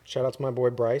 So Shout out to my boy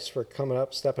Bryce for coming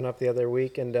up, stepping up the other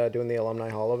week, and doing the Alumni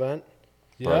Hall event.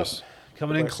 Yep. Bryce.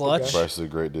 Coming in Bryce, good clutch. guy. Bryce is a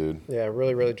great dude. Yeah,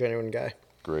 really, really genuine guy.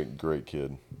 Great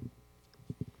kid.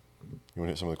 You want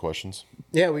to hit some of the questions?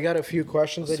 Yeah, we got a few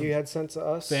questions that you had sent to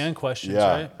us. Fan questions,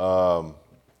 Yeah. right?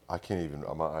 I can't even.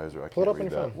 My eyes are. I Pull it can't up on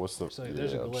read your that. phone. What's the? So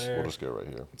there's a glare. We'll just go right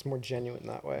here. It's more genuine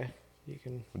that way. You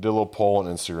can. We did a little poll on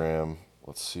Instagram.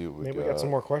 Let's see what we Maybe got. we got some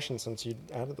more questions since you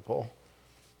added the poll.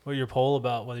 Well, your poll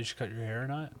about whether you should cut your hair or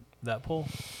not. That poll.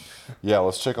 Yeah,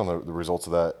 let's check on the results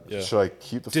of that. Yeah. Should I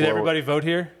keep the Did flow? everybody vote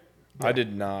here? I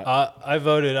did not. I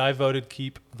voted.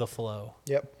 Keep the flow.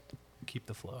 Yep. Keep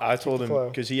the flow. I told the him flow.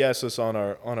 because he asked us on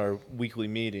our weekly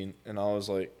meeting, and I was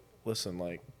like, "Listen,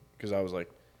 like, because I was like,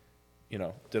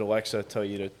 did Alexa tell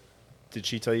you to? Did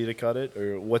she tell you to cut it,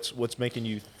 or what's making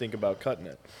you think about cutting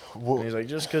it?" Well- and he's like,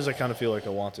 "Just because I kind of feel like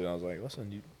I want to." And I was like,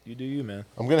 "Listen, you do you, man."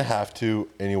 I'm gonna have to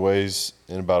anyways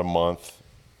in about a month,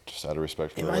 just out of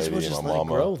respect for You the might as lady well and just my let it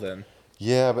mama. grow then.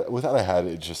 Yeah, but without a hat,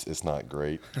 it's not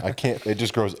great. I can't. It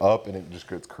just grows up and it just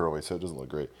gets curly, so it doesn't look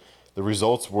great. The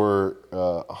results were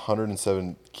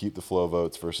 107 keep the flow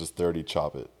votes versus 30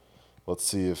 chop it. Let's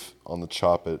see if on the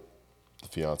chop it, the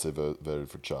fiance voted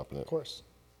for chopping it. Of course.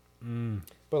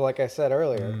 But like I said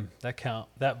earlier,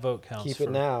 That vote counts keep for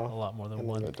it now. a lot more than and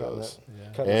one. then It cutting does.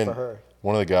 Yeah. Cutting it And for her.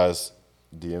 one of the guys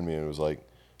DM'd me and was like,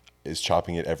 "Is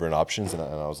chopping it ever an option?" And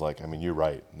I was like, "I mean, you're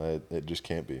right. It just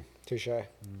can't be." Too shy.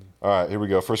 All right, here we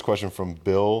go. First question from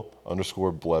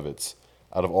Bill_Blevitz.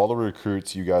 Out of all the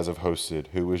recruits you guys have hosted,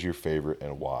 who was your favorite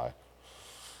and why?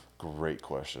 Great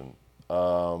question.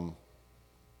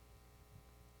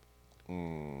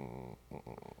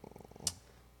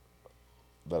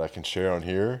 That I can share on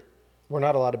here. We're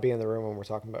not allowed to be in the room when we're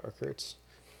talking about recruits.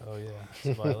 Oh yeah, it's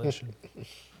a violation.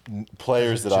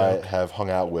 Players As a that I joke. have hung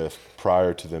out with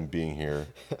prior to them being here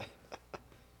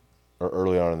or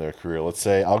early on in their career. Let's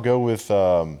say I'll go with,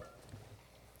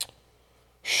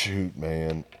 shoot,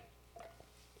 man.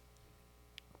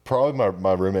 Probably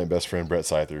my roommate and best friend, Brett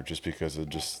Scyther, just because of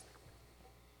just,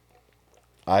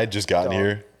 I had just gotten Dog.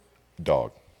 here.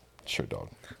 Dog. Sure, dog.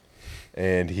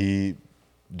 And he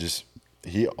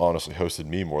honestly hosted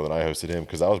me more than I hosted him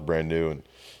because I was brand new and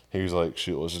he was like,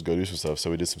 shoot, let's just go do some stuff.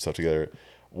 So we did some stuff together.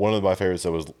 One of my favorites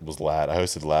though was Lad. I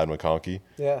hosted Lad McConkey.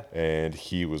 Yeah. And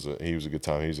he was a good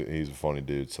time. He's a funny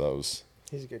dude. So that was,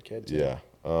 He's a good kid, too. yeah.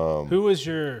 Who was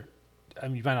your? I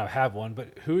mean, you might not have one,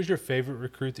 but who was your favorite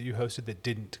recruit that you hosted that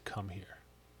didn't come here?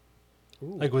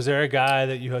 Like, was there a guy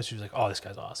that you hosted who was like, "Oh, this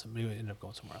guy's awesome," but he ended up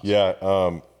going somewhere else?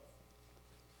 Yeah.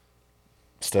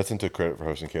 Stetson took credit for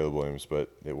hosting Caleb Williams,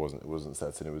 but it wasn't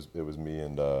Stetson. It was me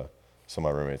and some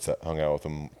of my roommates that hung out with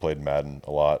him, played Madden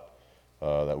a lot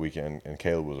that weekend, and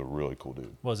Caleb was a really cool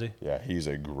dude. Was he? Yeah, he's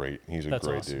a great That's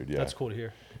great awesome. dude. Yeah, That's cool to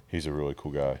hear. He's a really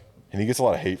cool guy, and he gets a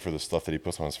lot of hate for the stuff that he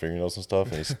puts on his fingernails and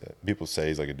stuff. And people say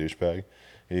he's like a douchebag.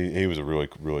 He was a really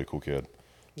cool kid.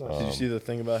 Did you see the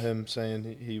thing about him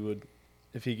saying he would,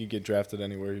 if he could get drafted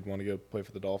anywhere, he'd want to go play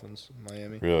for the Dolphins in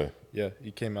Miami? Really, Yeah,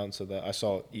 he came out and said that. I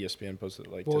saw ESPN posted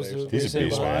it like What was today. Or the- something. he's a say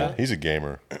beast, why? man. He's a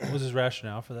gamer. What was his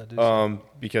rationale for that? Dude?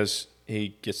 Because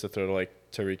he gets to throw to like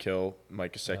Tyreek Hill,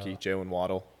 Mike Gesicki, Jalen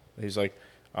Waddle. He's like,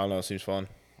 I don't know, it seems fun.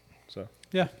 So,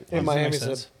 yeah, And that Miami's makes a-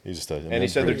 sense. He's a stud. and he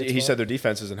said great. their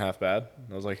defense isn't half bad.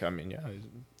 And I was like, I mean, yeah,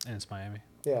 And it's Miami.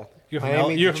 Yeah. You're from,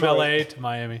 Miami, you're from Detroit. LA to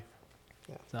Miami.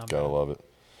 It's not Gotta bad. love it.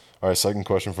 All right, second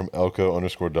question from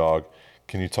Elko_dog.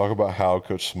 Can you talk about how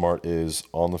Coach Smart is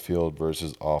on the field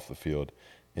versus off the field?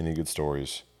 Any good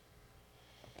stories?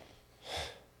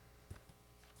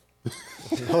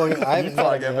 Oh, I You haven't probably met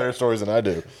got him yet. better stories than I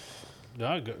do.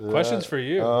 No, good. Questions for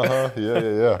you.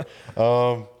 Yeah.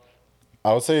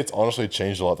 I would say it's honestly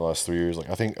changed a lot in the last 3 years. Like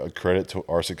I think a credit to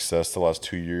our success the last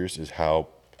 2 years is how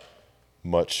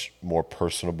much more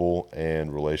personable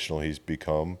and relational he's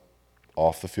become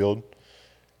off the field.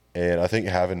 And I think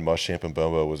having Muschamp and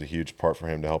Bobo was a huge part for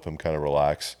him to help him kind of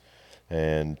relax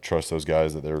and trust those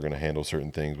guys that they were going to handle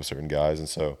certain things with certain guys. And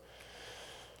so,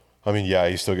 I mean, yeah,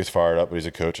 he still gets fired up, but he's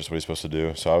a coach. That's what he's supposed to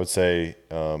do. So I would say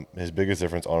his biggest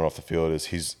difference on and off the field is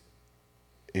he's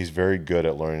very good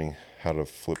at learning how to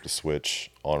flip the switch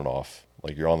on and off.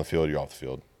 Like, you're on the field, you're off the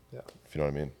field. Yeah. If you know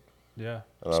what I mean. Yeah.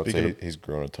 And I would Speaking say of- he's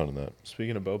grown a ton in that.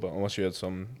 Speaking of Bobo, unless you had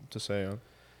something to say on.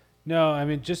 No, I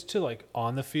mean, just to like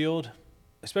on the field,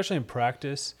 especially in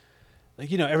practice, like,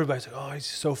 you know, everybody's like, oh, he's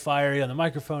so fiery on the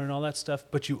microphone and all that stuff.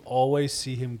 But you always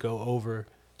see him go over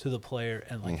to the player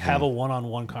and like have a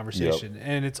one-on-one conversation.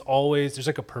 And it's always, there's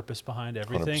like a purpose behind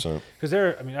everything. 100%. Because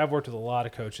I mean, I've worked with a lot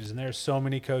of coaches and there's so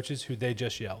many coaches who they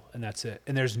just yell and that's it.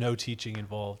 And there's no teaching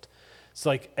involved. It's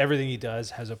like everything he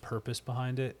does has a purpose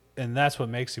behind it. And that's what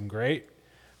makes him great.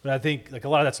 But I think like a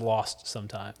lot of that's lost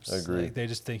sometimes. I agree. Like, they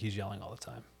just think he's yelling all the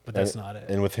time. But that's not it.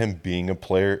 And with him being a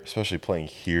player, especially playing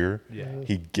here, Yeah.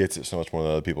 he gets it so much more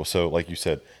than other people. So, like you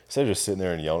said, instead of just sitting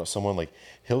there and yelling at someone, like,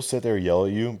 he'll sit there and yell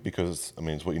at you because, I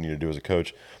mean, it's what you need to do as a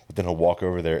coach. But then he'll walk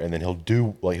over there and then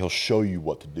he'll show you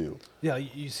what to do. Yeah,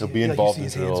 you see, He'll be involved you in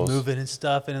see his hands drills. moving and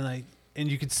stuff, and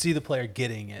you can see the player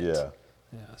getting it. Yeah.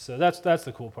 Yeah. So that's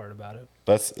the cool part about it.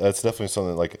 That's definitely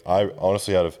something, like, I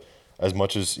honestly, out of as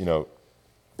much as, you know,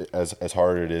 as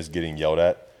hard it is getting yelled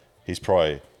at, he's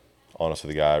probably, honestly,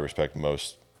 the guy I respect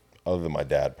most, other than my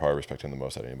dad, probably respect him the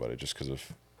most out of anybody, just because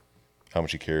of how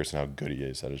much he cares and how good he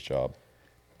is at his job.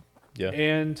 Yeah.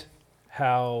 And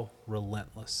how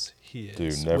relentless he is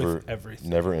Dude, with everything.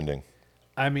 never ending.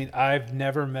 I mean, I've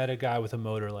never met a guy with a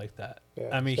motor like that. Yeah,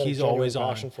 I mean, he's got a he's genuine always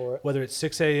on. passion for it. Whether it's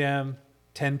 6 a.m.,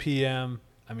 10 p.m.,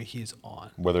 I mean, he's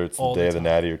on. Whether it's the all day of the time.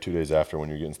 natty or 2 days after when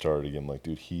you're getting started again, like,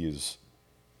 dude, he is.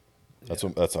 That's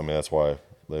why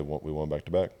we won back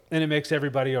to back. And it makes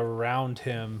everybody around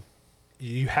him,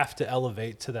 you have to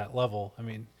elevate to that level. I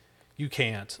mean, you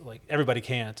can't, like, everybody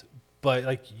can't, but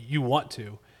like, you want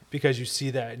to, because you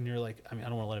see that and you're like, I mean, I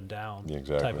don't want to let him down. Yeah,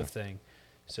 exactly. Type of thing.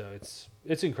 So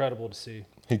it's incredible to see.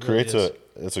 He It really creates is.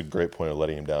 that's a great point of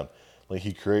letting him down. Like,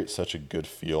 he creates such a good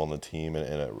feel on the team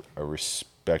and a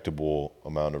respectable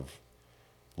amount of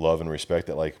love and respect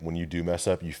that, like, when you do mess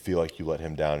up, you feel like you let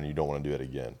him down and you don't want to do it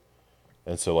again.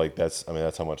 And so, like, that's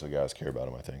how much the guys care about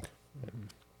him, I think.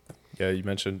 Yeah, you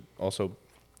mentioned also,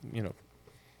 you know,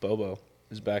 Bobo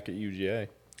is back at UGA.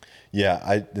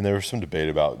 Yeah, and there was some debate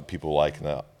about people liking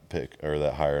that pick or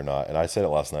that hire or not. And I said it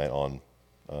last night on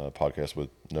a podcast with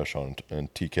No Sean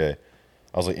and TK.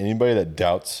 I was like, anybody that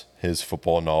doubts his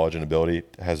football knowledge and ability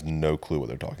has no clue what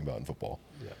they're talking about in football.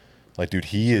 Yeah. Like, dude,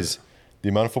 he is the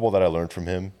amount of football that I learned from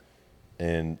him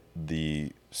in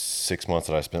the 6 months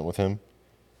that I spent with him,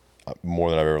 more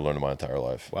than I've ever learned in my entire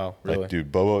life. Wow, really? Like,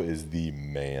 dude, Bobo is the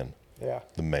man. Yeah.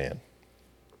 The man.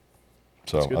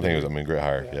 So That's good I to think hear. a great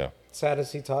hire. Yeah. Sad to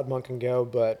see Todd Monken go,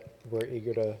 but we're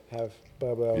eager to have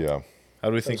Bobo. Yeah. How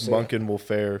do we think Let's see it. Monken will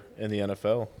fare in the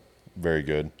NFL? Very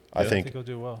good. I I think think he'll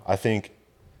do well. I think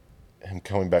him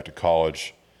coming back to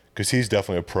college, because he's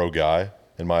definitely a pro guy,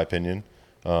 in my opinion.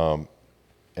 And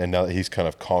now that he's kind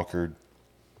of conquered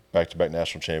back-to-back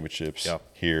national championships Yeah.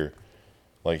 here,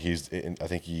 like, I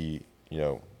think he, you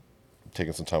know,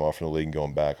 taking some time off from the league and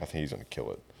going back, I think he's going to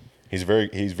kill it. He's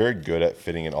very good at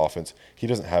fitting an offense. He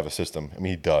doesn't have a system. I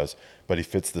mean, he does, but he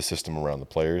fits the system around the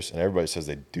players. And everybody says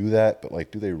they do that, but, like,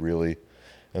 do they really?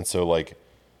 And so, like,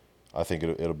 I think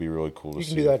it'll be really cool to You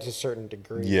see. can do that to certain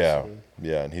degrees. Yeah, and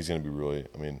yeah, and he's going to be really.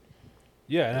 I mean,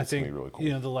 Yeah, and I It's gonna think be really cool.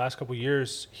 you know, the last couple of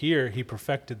years here, he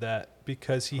perfected that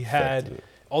because he had Perfected it.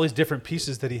 all these different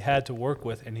pieces that he had to work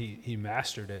with, and he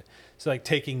mastered it. So, like,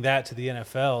 taking that to the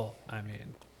NFL, I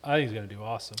mean, I think he's going to do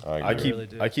awesome. I agree. really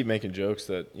do. I keep making jokes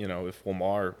that, you know, if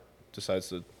Lamar decides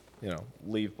to, you know,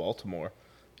 leave Baltimore,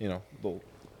 you know,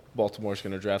 Baltimore's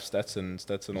going to draft Stetson.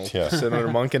 Stetson will Yeah. sit under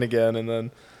Monken again, and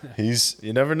then he's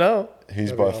you never know. He's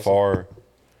That'd by be awesome. far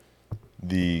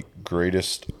the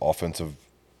greatest offensive,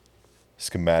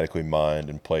 schematically mind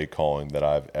and play calling that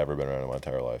I've ever been around in my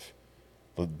entire life.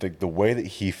 The way that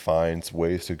he finds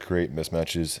ways to create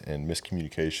mismatches and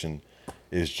miscommunication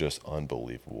is just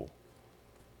unbelievable.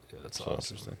 Yeah, that's So-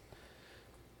 awesome.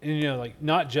 And, you know, like,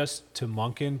 not just to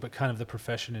Monken, but kind of the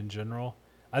profession in general.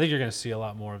 I think you're going to see a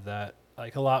lot more of that.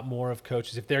 Like, a lot more of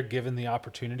coaches, if they're given the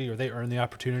opportunity or they earn the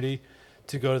opportunity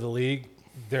to go to the league,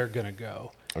 they're going to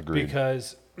go. Agreed.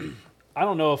 Because I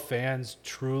don't know if fans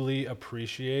truly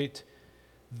appreciate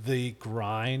the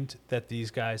grind that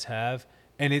these guys have.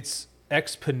 And it's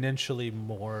exponentially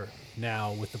more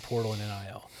now with the portal and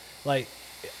NIL. Like,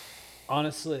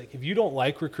 honestly, like, if you don't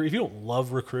like if you don't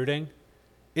love recruiting,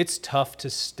 it's tough to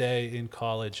stay in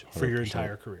college for your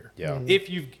entire career. Yeah. If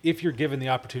you're given the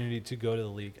opportunity to go to the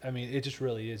league, I mean, it just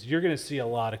really is. You're going to see a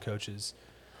lot of coaches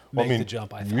make the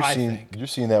jump. I think. You're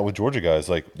seeing that with Georgia guys,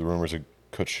 like the rumors of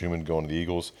Coach Schumann going to the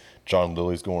Eagles. John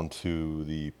Lilly's going to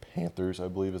the Panthers, I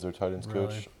believe, as their tight ends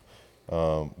coach.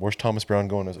 Where's Thomas Brown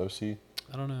going as OC?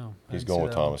 I don't know. He's going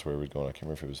with Thomas wherever he's going. I can't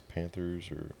remember if it was Panthers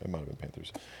or it might have been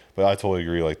Panthers. But I totally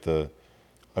agree. Like the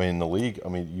league. I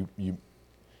mean, you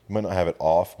might not have it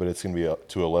off, but it's going to be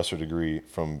to a lesser degree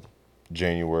from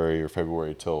January or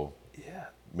February till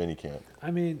minicamp.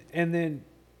 I mean, and then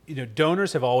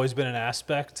donors have always been an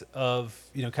aspect of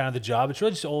kind of the job. It's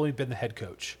really just only been the head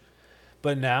coach,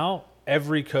 but now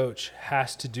every coach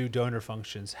has to do donor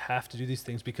functions, have to do these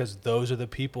things because those are the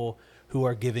people who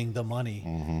are giving the money.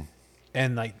 Mm-hmm.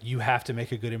 And like you have to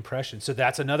make a good impression. So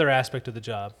that's another aspect of the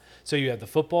job. So you have the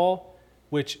football,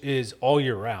 which is all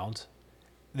year round.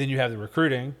 Then you have the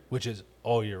recruiting, which is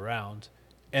all year round.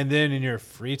 And then in your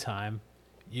free time,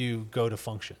 you go to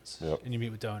functions and you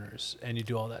meet with donors and you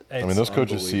do all that. I mean, those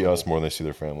coaches see us more than they see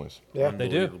their families. Yeah, they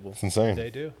do. It's insane. They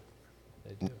do.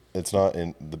 It's not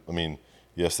in the, I mean,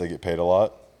 yes, they get paid a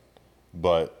lot,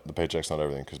 but the paycheck's not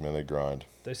everything because, man, they grind.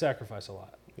 They sacrifice a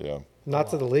lot. Yeah. Not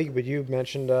to the league, but you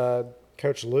mentioned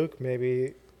Coach Luke.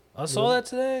 Maybe I saw that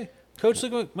today. Coach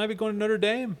Luke might be going to Notre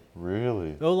Dame.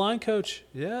 Really? O-line coach.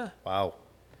 Yeah. Wow.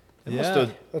 It Yeah. must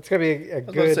have, that's gonna be a I was about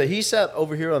to good. say, he sat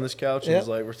over here on this couch and Yep. was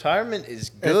like, retirement is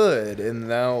good. And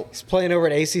now, He's playing over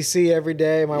at ACC every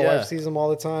day. My Yeah. wife sees him all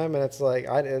the time, and it's like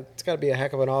it's got to be a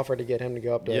heck of an offer to get him to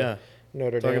go up to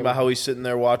Notre Dame. talking about how he's sitting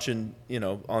there watching,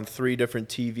 on 3 different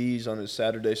TVs on his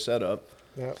Saturday setup.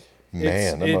 Yep.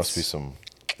 Man, that must it's- be some,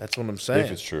 That's what I'm saying.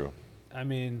 if it's true. I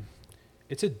mean,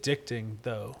 it's addicting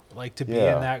though. Like to be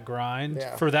Yeah. in that grind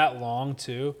Yeah. for that long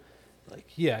too. Like,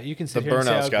 yeah, you can sit The here and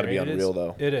say burnout's how gotta be great it is. unreal,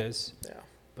 though. It is. Yeah.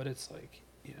 But it's like,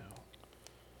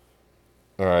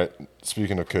 All right.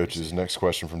 Speaking of coaches, next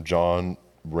question from John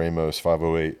Ramos,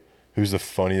 508. Who's the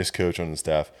funniest coach on the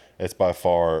staff? It's by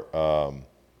far,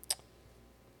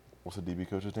 what's the DB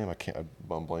coach's name?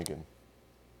 I'm blanking.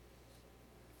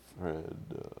 Fred.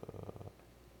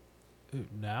 ooh,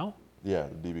 now? Yeah,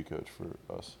 the DB coach for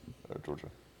us at Georgia.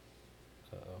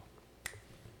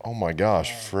 Oh my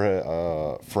gosh,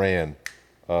 Fran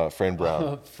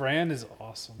Brown. Fran is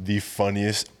awesome. The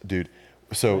funniest dude.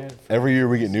 So Fran. every year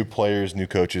we get new players, new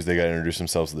coaches. They got to introduce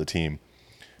themselves to the team,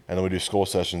 and then we do school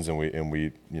sessions and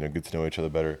we get to know each other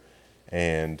better.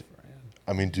 And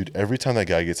I mean, dude, every time that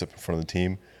guy gets up in front of the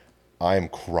team, I am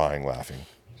crying laughing.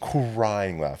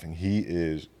 He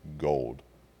is gold.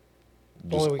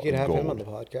 If only we could have him gold. on the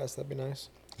podcast. That'd be nice.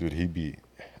 Dude, he'd be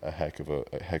a heck of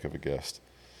a guest.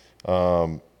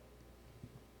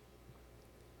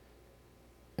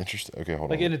 Interesting. Okay, hold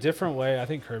Like on. in a different way, I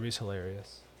think Kirby's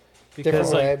hilarious. Different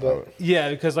Because way, like, but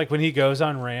yeah, because like when he goes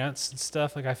on rants and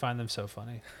stuff, like I find them so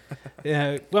funny.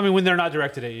 Yeah, well, I mean when they're not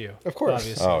directed at you, Of course.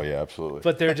 obviously. Oh yeah, absolutely.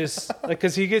 But they're just like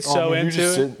because he gets Oh, so man,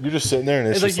 into it. you're just sitting there, and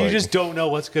it's It's like just you just don't know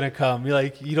what's gonna come. You're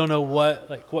like you don't know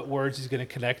what words he's gonna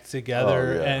connect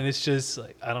together, Oh, yeah. and it's just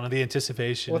like I don't know. The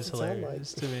anticipation What's is it sound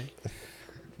hilarious to me.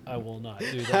 I will not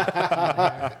do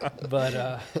that,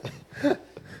 but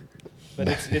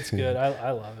it's good.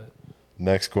 I love it.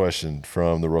 Next question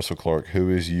from the Russell Clark. Who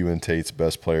is you and Tate's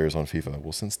best players on FIFA?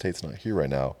 Well, since Tate's not here right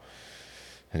now,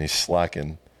 and he's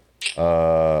slacking,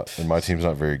 and my team's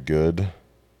not very good,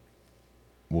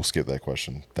 we'll skip that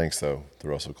question. Thanks, though, the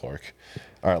Russell Clark.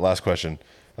 All right, last question.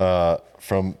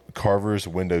 From Carver's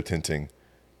Window Tinting.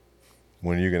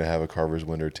 When are you going to have a Carver's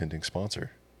Window Tinting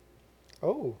sponsor?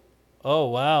 oh, Oh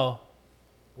wow.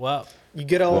 you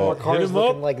get all of our Well, hit cars him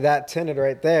looking up. like that tinted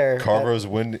right there. Carver's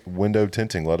Window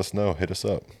Tinting. Let us know. Hit us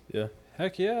up. Yeah.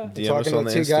 Heck yeah. DM us Talking on to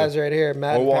the two Insta. guys right here,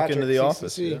 Matt Or and walk Patrick, into the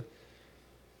office. CCC. Yeah.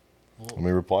 Let me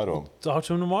reply to him. Talk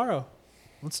to him tomorrow.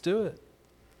 Let's do it.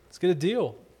 Let's get a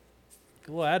deal. Get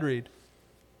a little ad read.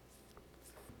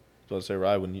 So I say,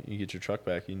 Ryan, when you get your truck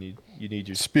back, you need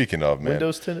your Speaking of, man.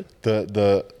 windows tinted.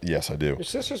 Yes, I do. Your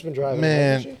sister's been driving,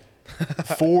 Man. hasn't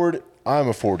she? Ford, I'm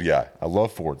a Ford guy. I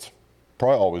love Fords.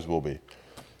 Probably always will be.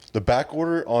 The back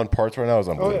order on parts right now is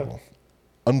unbelievable.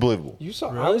 Unbelievable. You saw.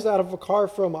 I Really? was out of a car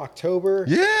from October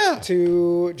Yeah.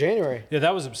 to January. Yeah,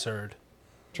 that was absurd.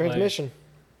 Transmission.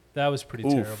 That was pretty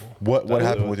Oof. terrible. What That'll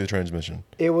happened do it. with your transmission?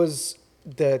 It was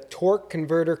the torque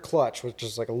converter clutch, which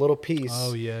is like a little piece.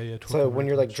 Oh yeah. So when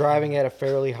you're like driving at a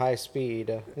fairly high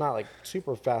speed, not like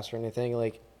super fast or anything,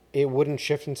 like it wouldn't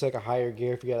shift into like a higher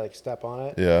gear if you got to like step on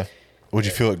it. Yeah. Would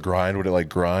you feel it grind? Would it like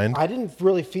grind? I didn't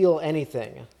really feel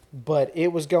anything. but it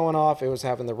was going off. It was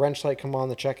having the wrench light come on,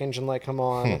 the check engine light come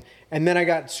on. And then I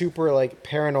got super like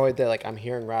paranoid that like I'm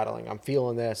hearing rattling, I'm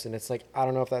feeling this. And it's like, I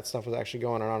don't know if that stuff was actually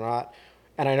going on or not.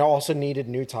 And I also needed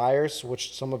new tires,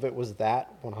 which some of it was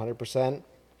that 100%.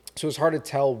 So it was hard to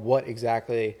tell what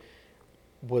exactly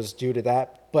was due to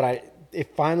that. But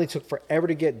it finally took forever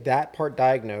to get that part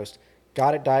diagnosed.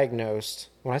 Got it diagnosed.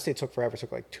 When I say it took forever, it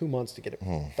took like 2 months to get it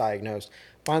diagnosed.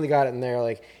 Finally got it in there.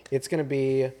 Like, it's going to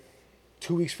be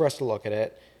 2 weeks for us to look at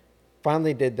it.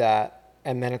 Finally did that.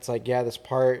 And then it's like, yeah, this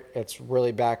part, it's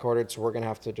really back ordered. So we're going to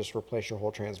have to just replace your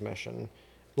whole transmission.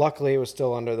 Luckily, it was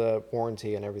still under the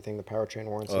warranty and everything, the powertrain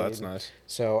warranty. Oh, that's nice.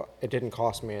 So it didn't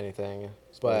cost me anything.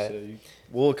 But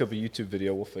we'll look up a YouTube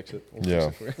video. We'll fix it. Yeah.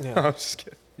 Fix it for you. Yeah. I'm just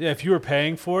kidding. Yeah, if you were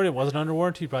paying for it, it wasn't under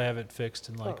warranty, you'd probably have it fixed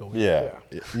in like a week. Yeah.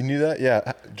 You knew that?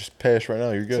 Yeah. Just pay us right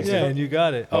now. You're good. Yeah, and you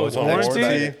got it. Oh, it's on warranty?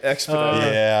 warranty.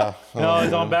 Expedite. Yeah. No,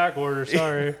 it's on back order.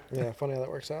 Sorry. yeah, funny how that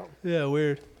works out. Yeah,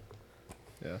 weird.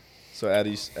 Yeah. So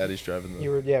Addie's driving the.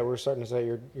 We were starting to say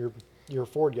you're a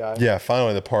Ford guy. Yeah,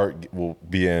 finally the part will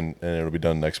be in and it'll be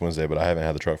done next Wednesday, but I haven't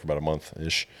had the truck for about a month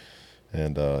ish.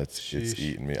 And it's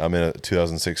eating me. I'm in a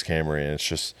 2006 Camry and it's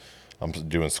just, I'm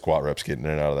doing squat reps getting in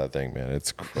and out of that thing, man.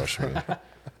 It's crushing me.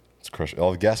 It's crushing.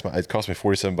 All the gas, it cost me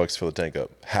 $47 to fill the tank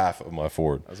up. Half of my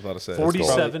Ford. I was about to say.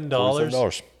 $47?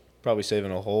 $47. Probably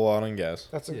saving a whole lot on gas.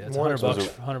 That's Yeah, it's more $100,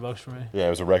 $100 for me. Yeah, it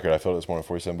was a record. I filled it this morning,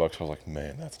 $47. I was like,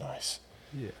 man, that's nice.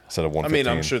 Yeah. Instead of I 115.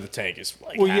 mean, I'm sure the tank is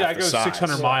like. Well, half yeah, I the go size.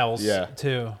 600 miles Yeah.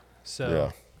 too. So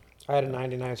Yeah. I had a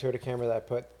 99 Toyota Camry that I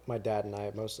put, my dad and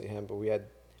I, mostly him, but we had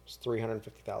just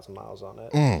 350,000 miles on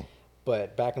it.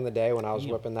 But back in the day when I was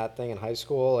whipping that thing in high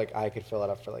school, like I could fill it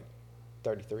up for like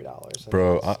 $33.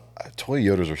 Bro,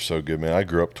 Toyotas are so good, man. I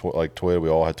grew up like Toyota. We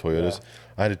all had Toyotas. Yeah.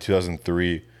 I had a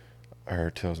 2003 or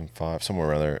 2005, somewhere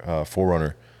around there,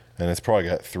 4Runner. And it's probably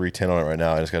got 310 on it right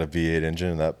now. And it's got a V8 engine,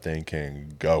 and that thing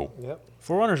can go. Yep.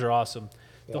 4Runners are awesome.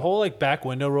 The whole like back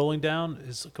window rolling down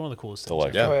is like one of the coolest things.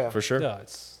 Electric. Yeah, Oh, yeah. for sure. Yeah,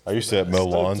 it's I used to mow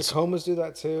lawns. Tacomas do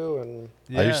that too, and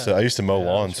I used to mow Yeah,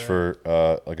 lawns that's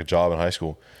for like a job in high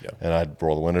school. Yeah. And I'd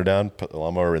roll the window down, put the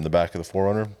lawnmower in the back of the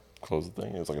 4Runner, close the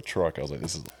thing. It was like a truck. I was like,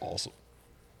 this is awesome.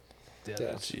 yeah, Yeah.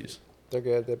 that's- Jeez. they're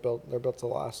good. They're built to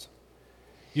last.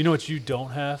 You know what you don't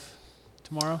have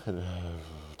tomorrow?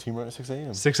 Team run at 6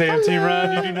 a.m. 6 a.m. team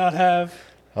run. You do not have.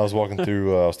 I was walking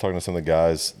through, I was talking to some of the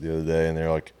guys the other day, and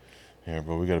they're like, yeah,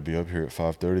 bro, we got to be up here at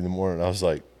 5:30 in the morning. And I was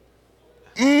like,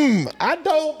 I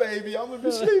don't, baby. I'm going to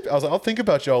be sleeping. I was like, I'll think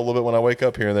about y'all a little bit when I wake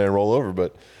up here and there and roll over,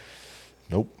 but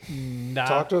nope. Nah.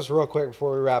 Talk to us real quick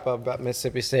before we wrap up about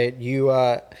Mississippi State. You,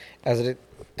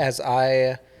 as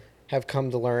I have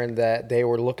come to learn that they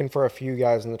were looking for a few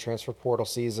guys in the transfer portal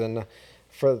season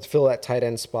to fill that tight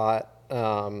end spot,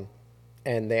 and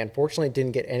they unfortunately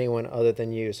didn't get anyone other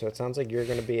than you. So it sounds like you're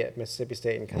going to be at Mississippi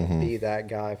State and kind of be that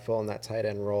guy filling that tight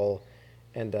end role,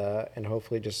 and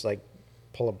hopefully just like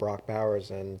pull a Brock Bowers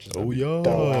and just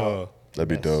dull out. That'd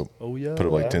be Yes. dope. Oh, yeah. Put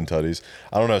up like Yeah. 10 tutties.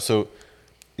 I don't know. So,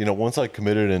 once I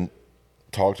committed and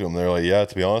talked to them, they're like, yeah,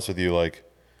 to be honest with you, like,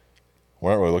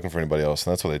 we're not really looking for anybody else.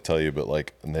 And that's what they tell you. But,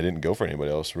 like, and they didn't go for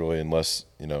anybody else really unless,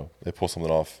 they pull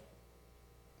something off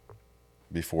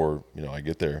before, I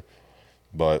get there.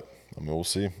 But, I mean, we'll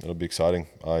see. It'll be exciting.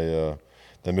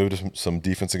 They moved some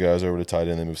defensive guys over to tight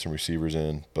end. They moved some receivers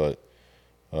in. But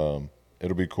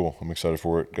it'll be cool. I'm excited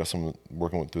for it. Got some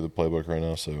working through the playbook right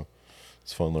now. So,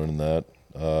 it's fun learning that.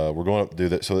 We're going up to do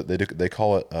that. So they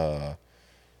call it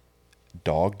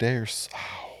Dog Day or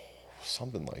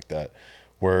something like that,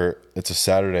 where it's a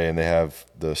Saturday and they have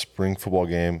the spring football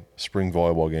game, spring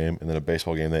volleyball game, and then a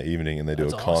baseball game that evening, and they do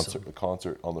That's a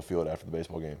concert on the field after the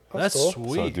baseball game. That's cool.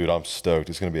 sweet. So, dude, I'm stoked.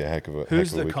 It's gonna be a heck of a Who's heck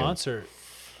of a the weekend. concert?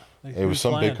 Like, It was who's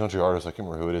some playing? big country artist. I can't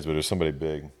remember who it is, but it was somebody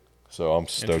big. So I'm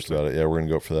stoked Interesting. about it. Yeah, we're gonna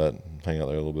go up for that and hang out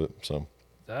there a little bit. So.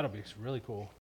 That'll be really cool.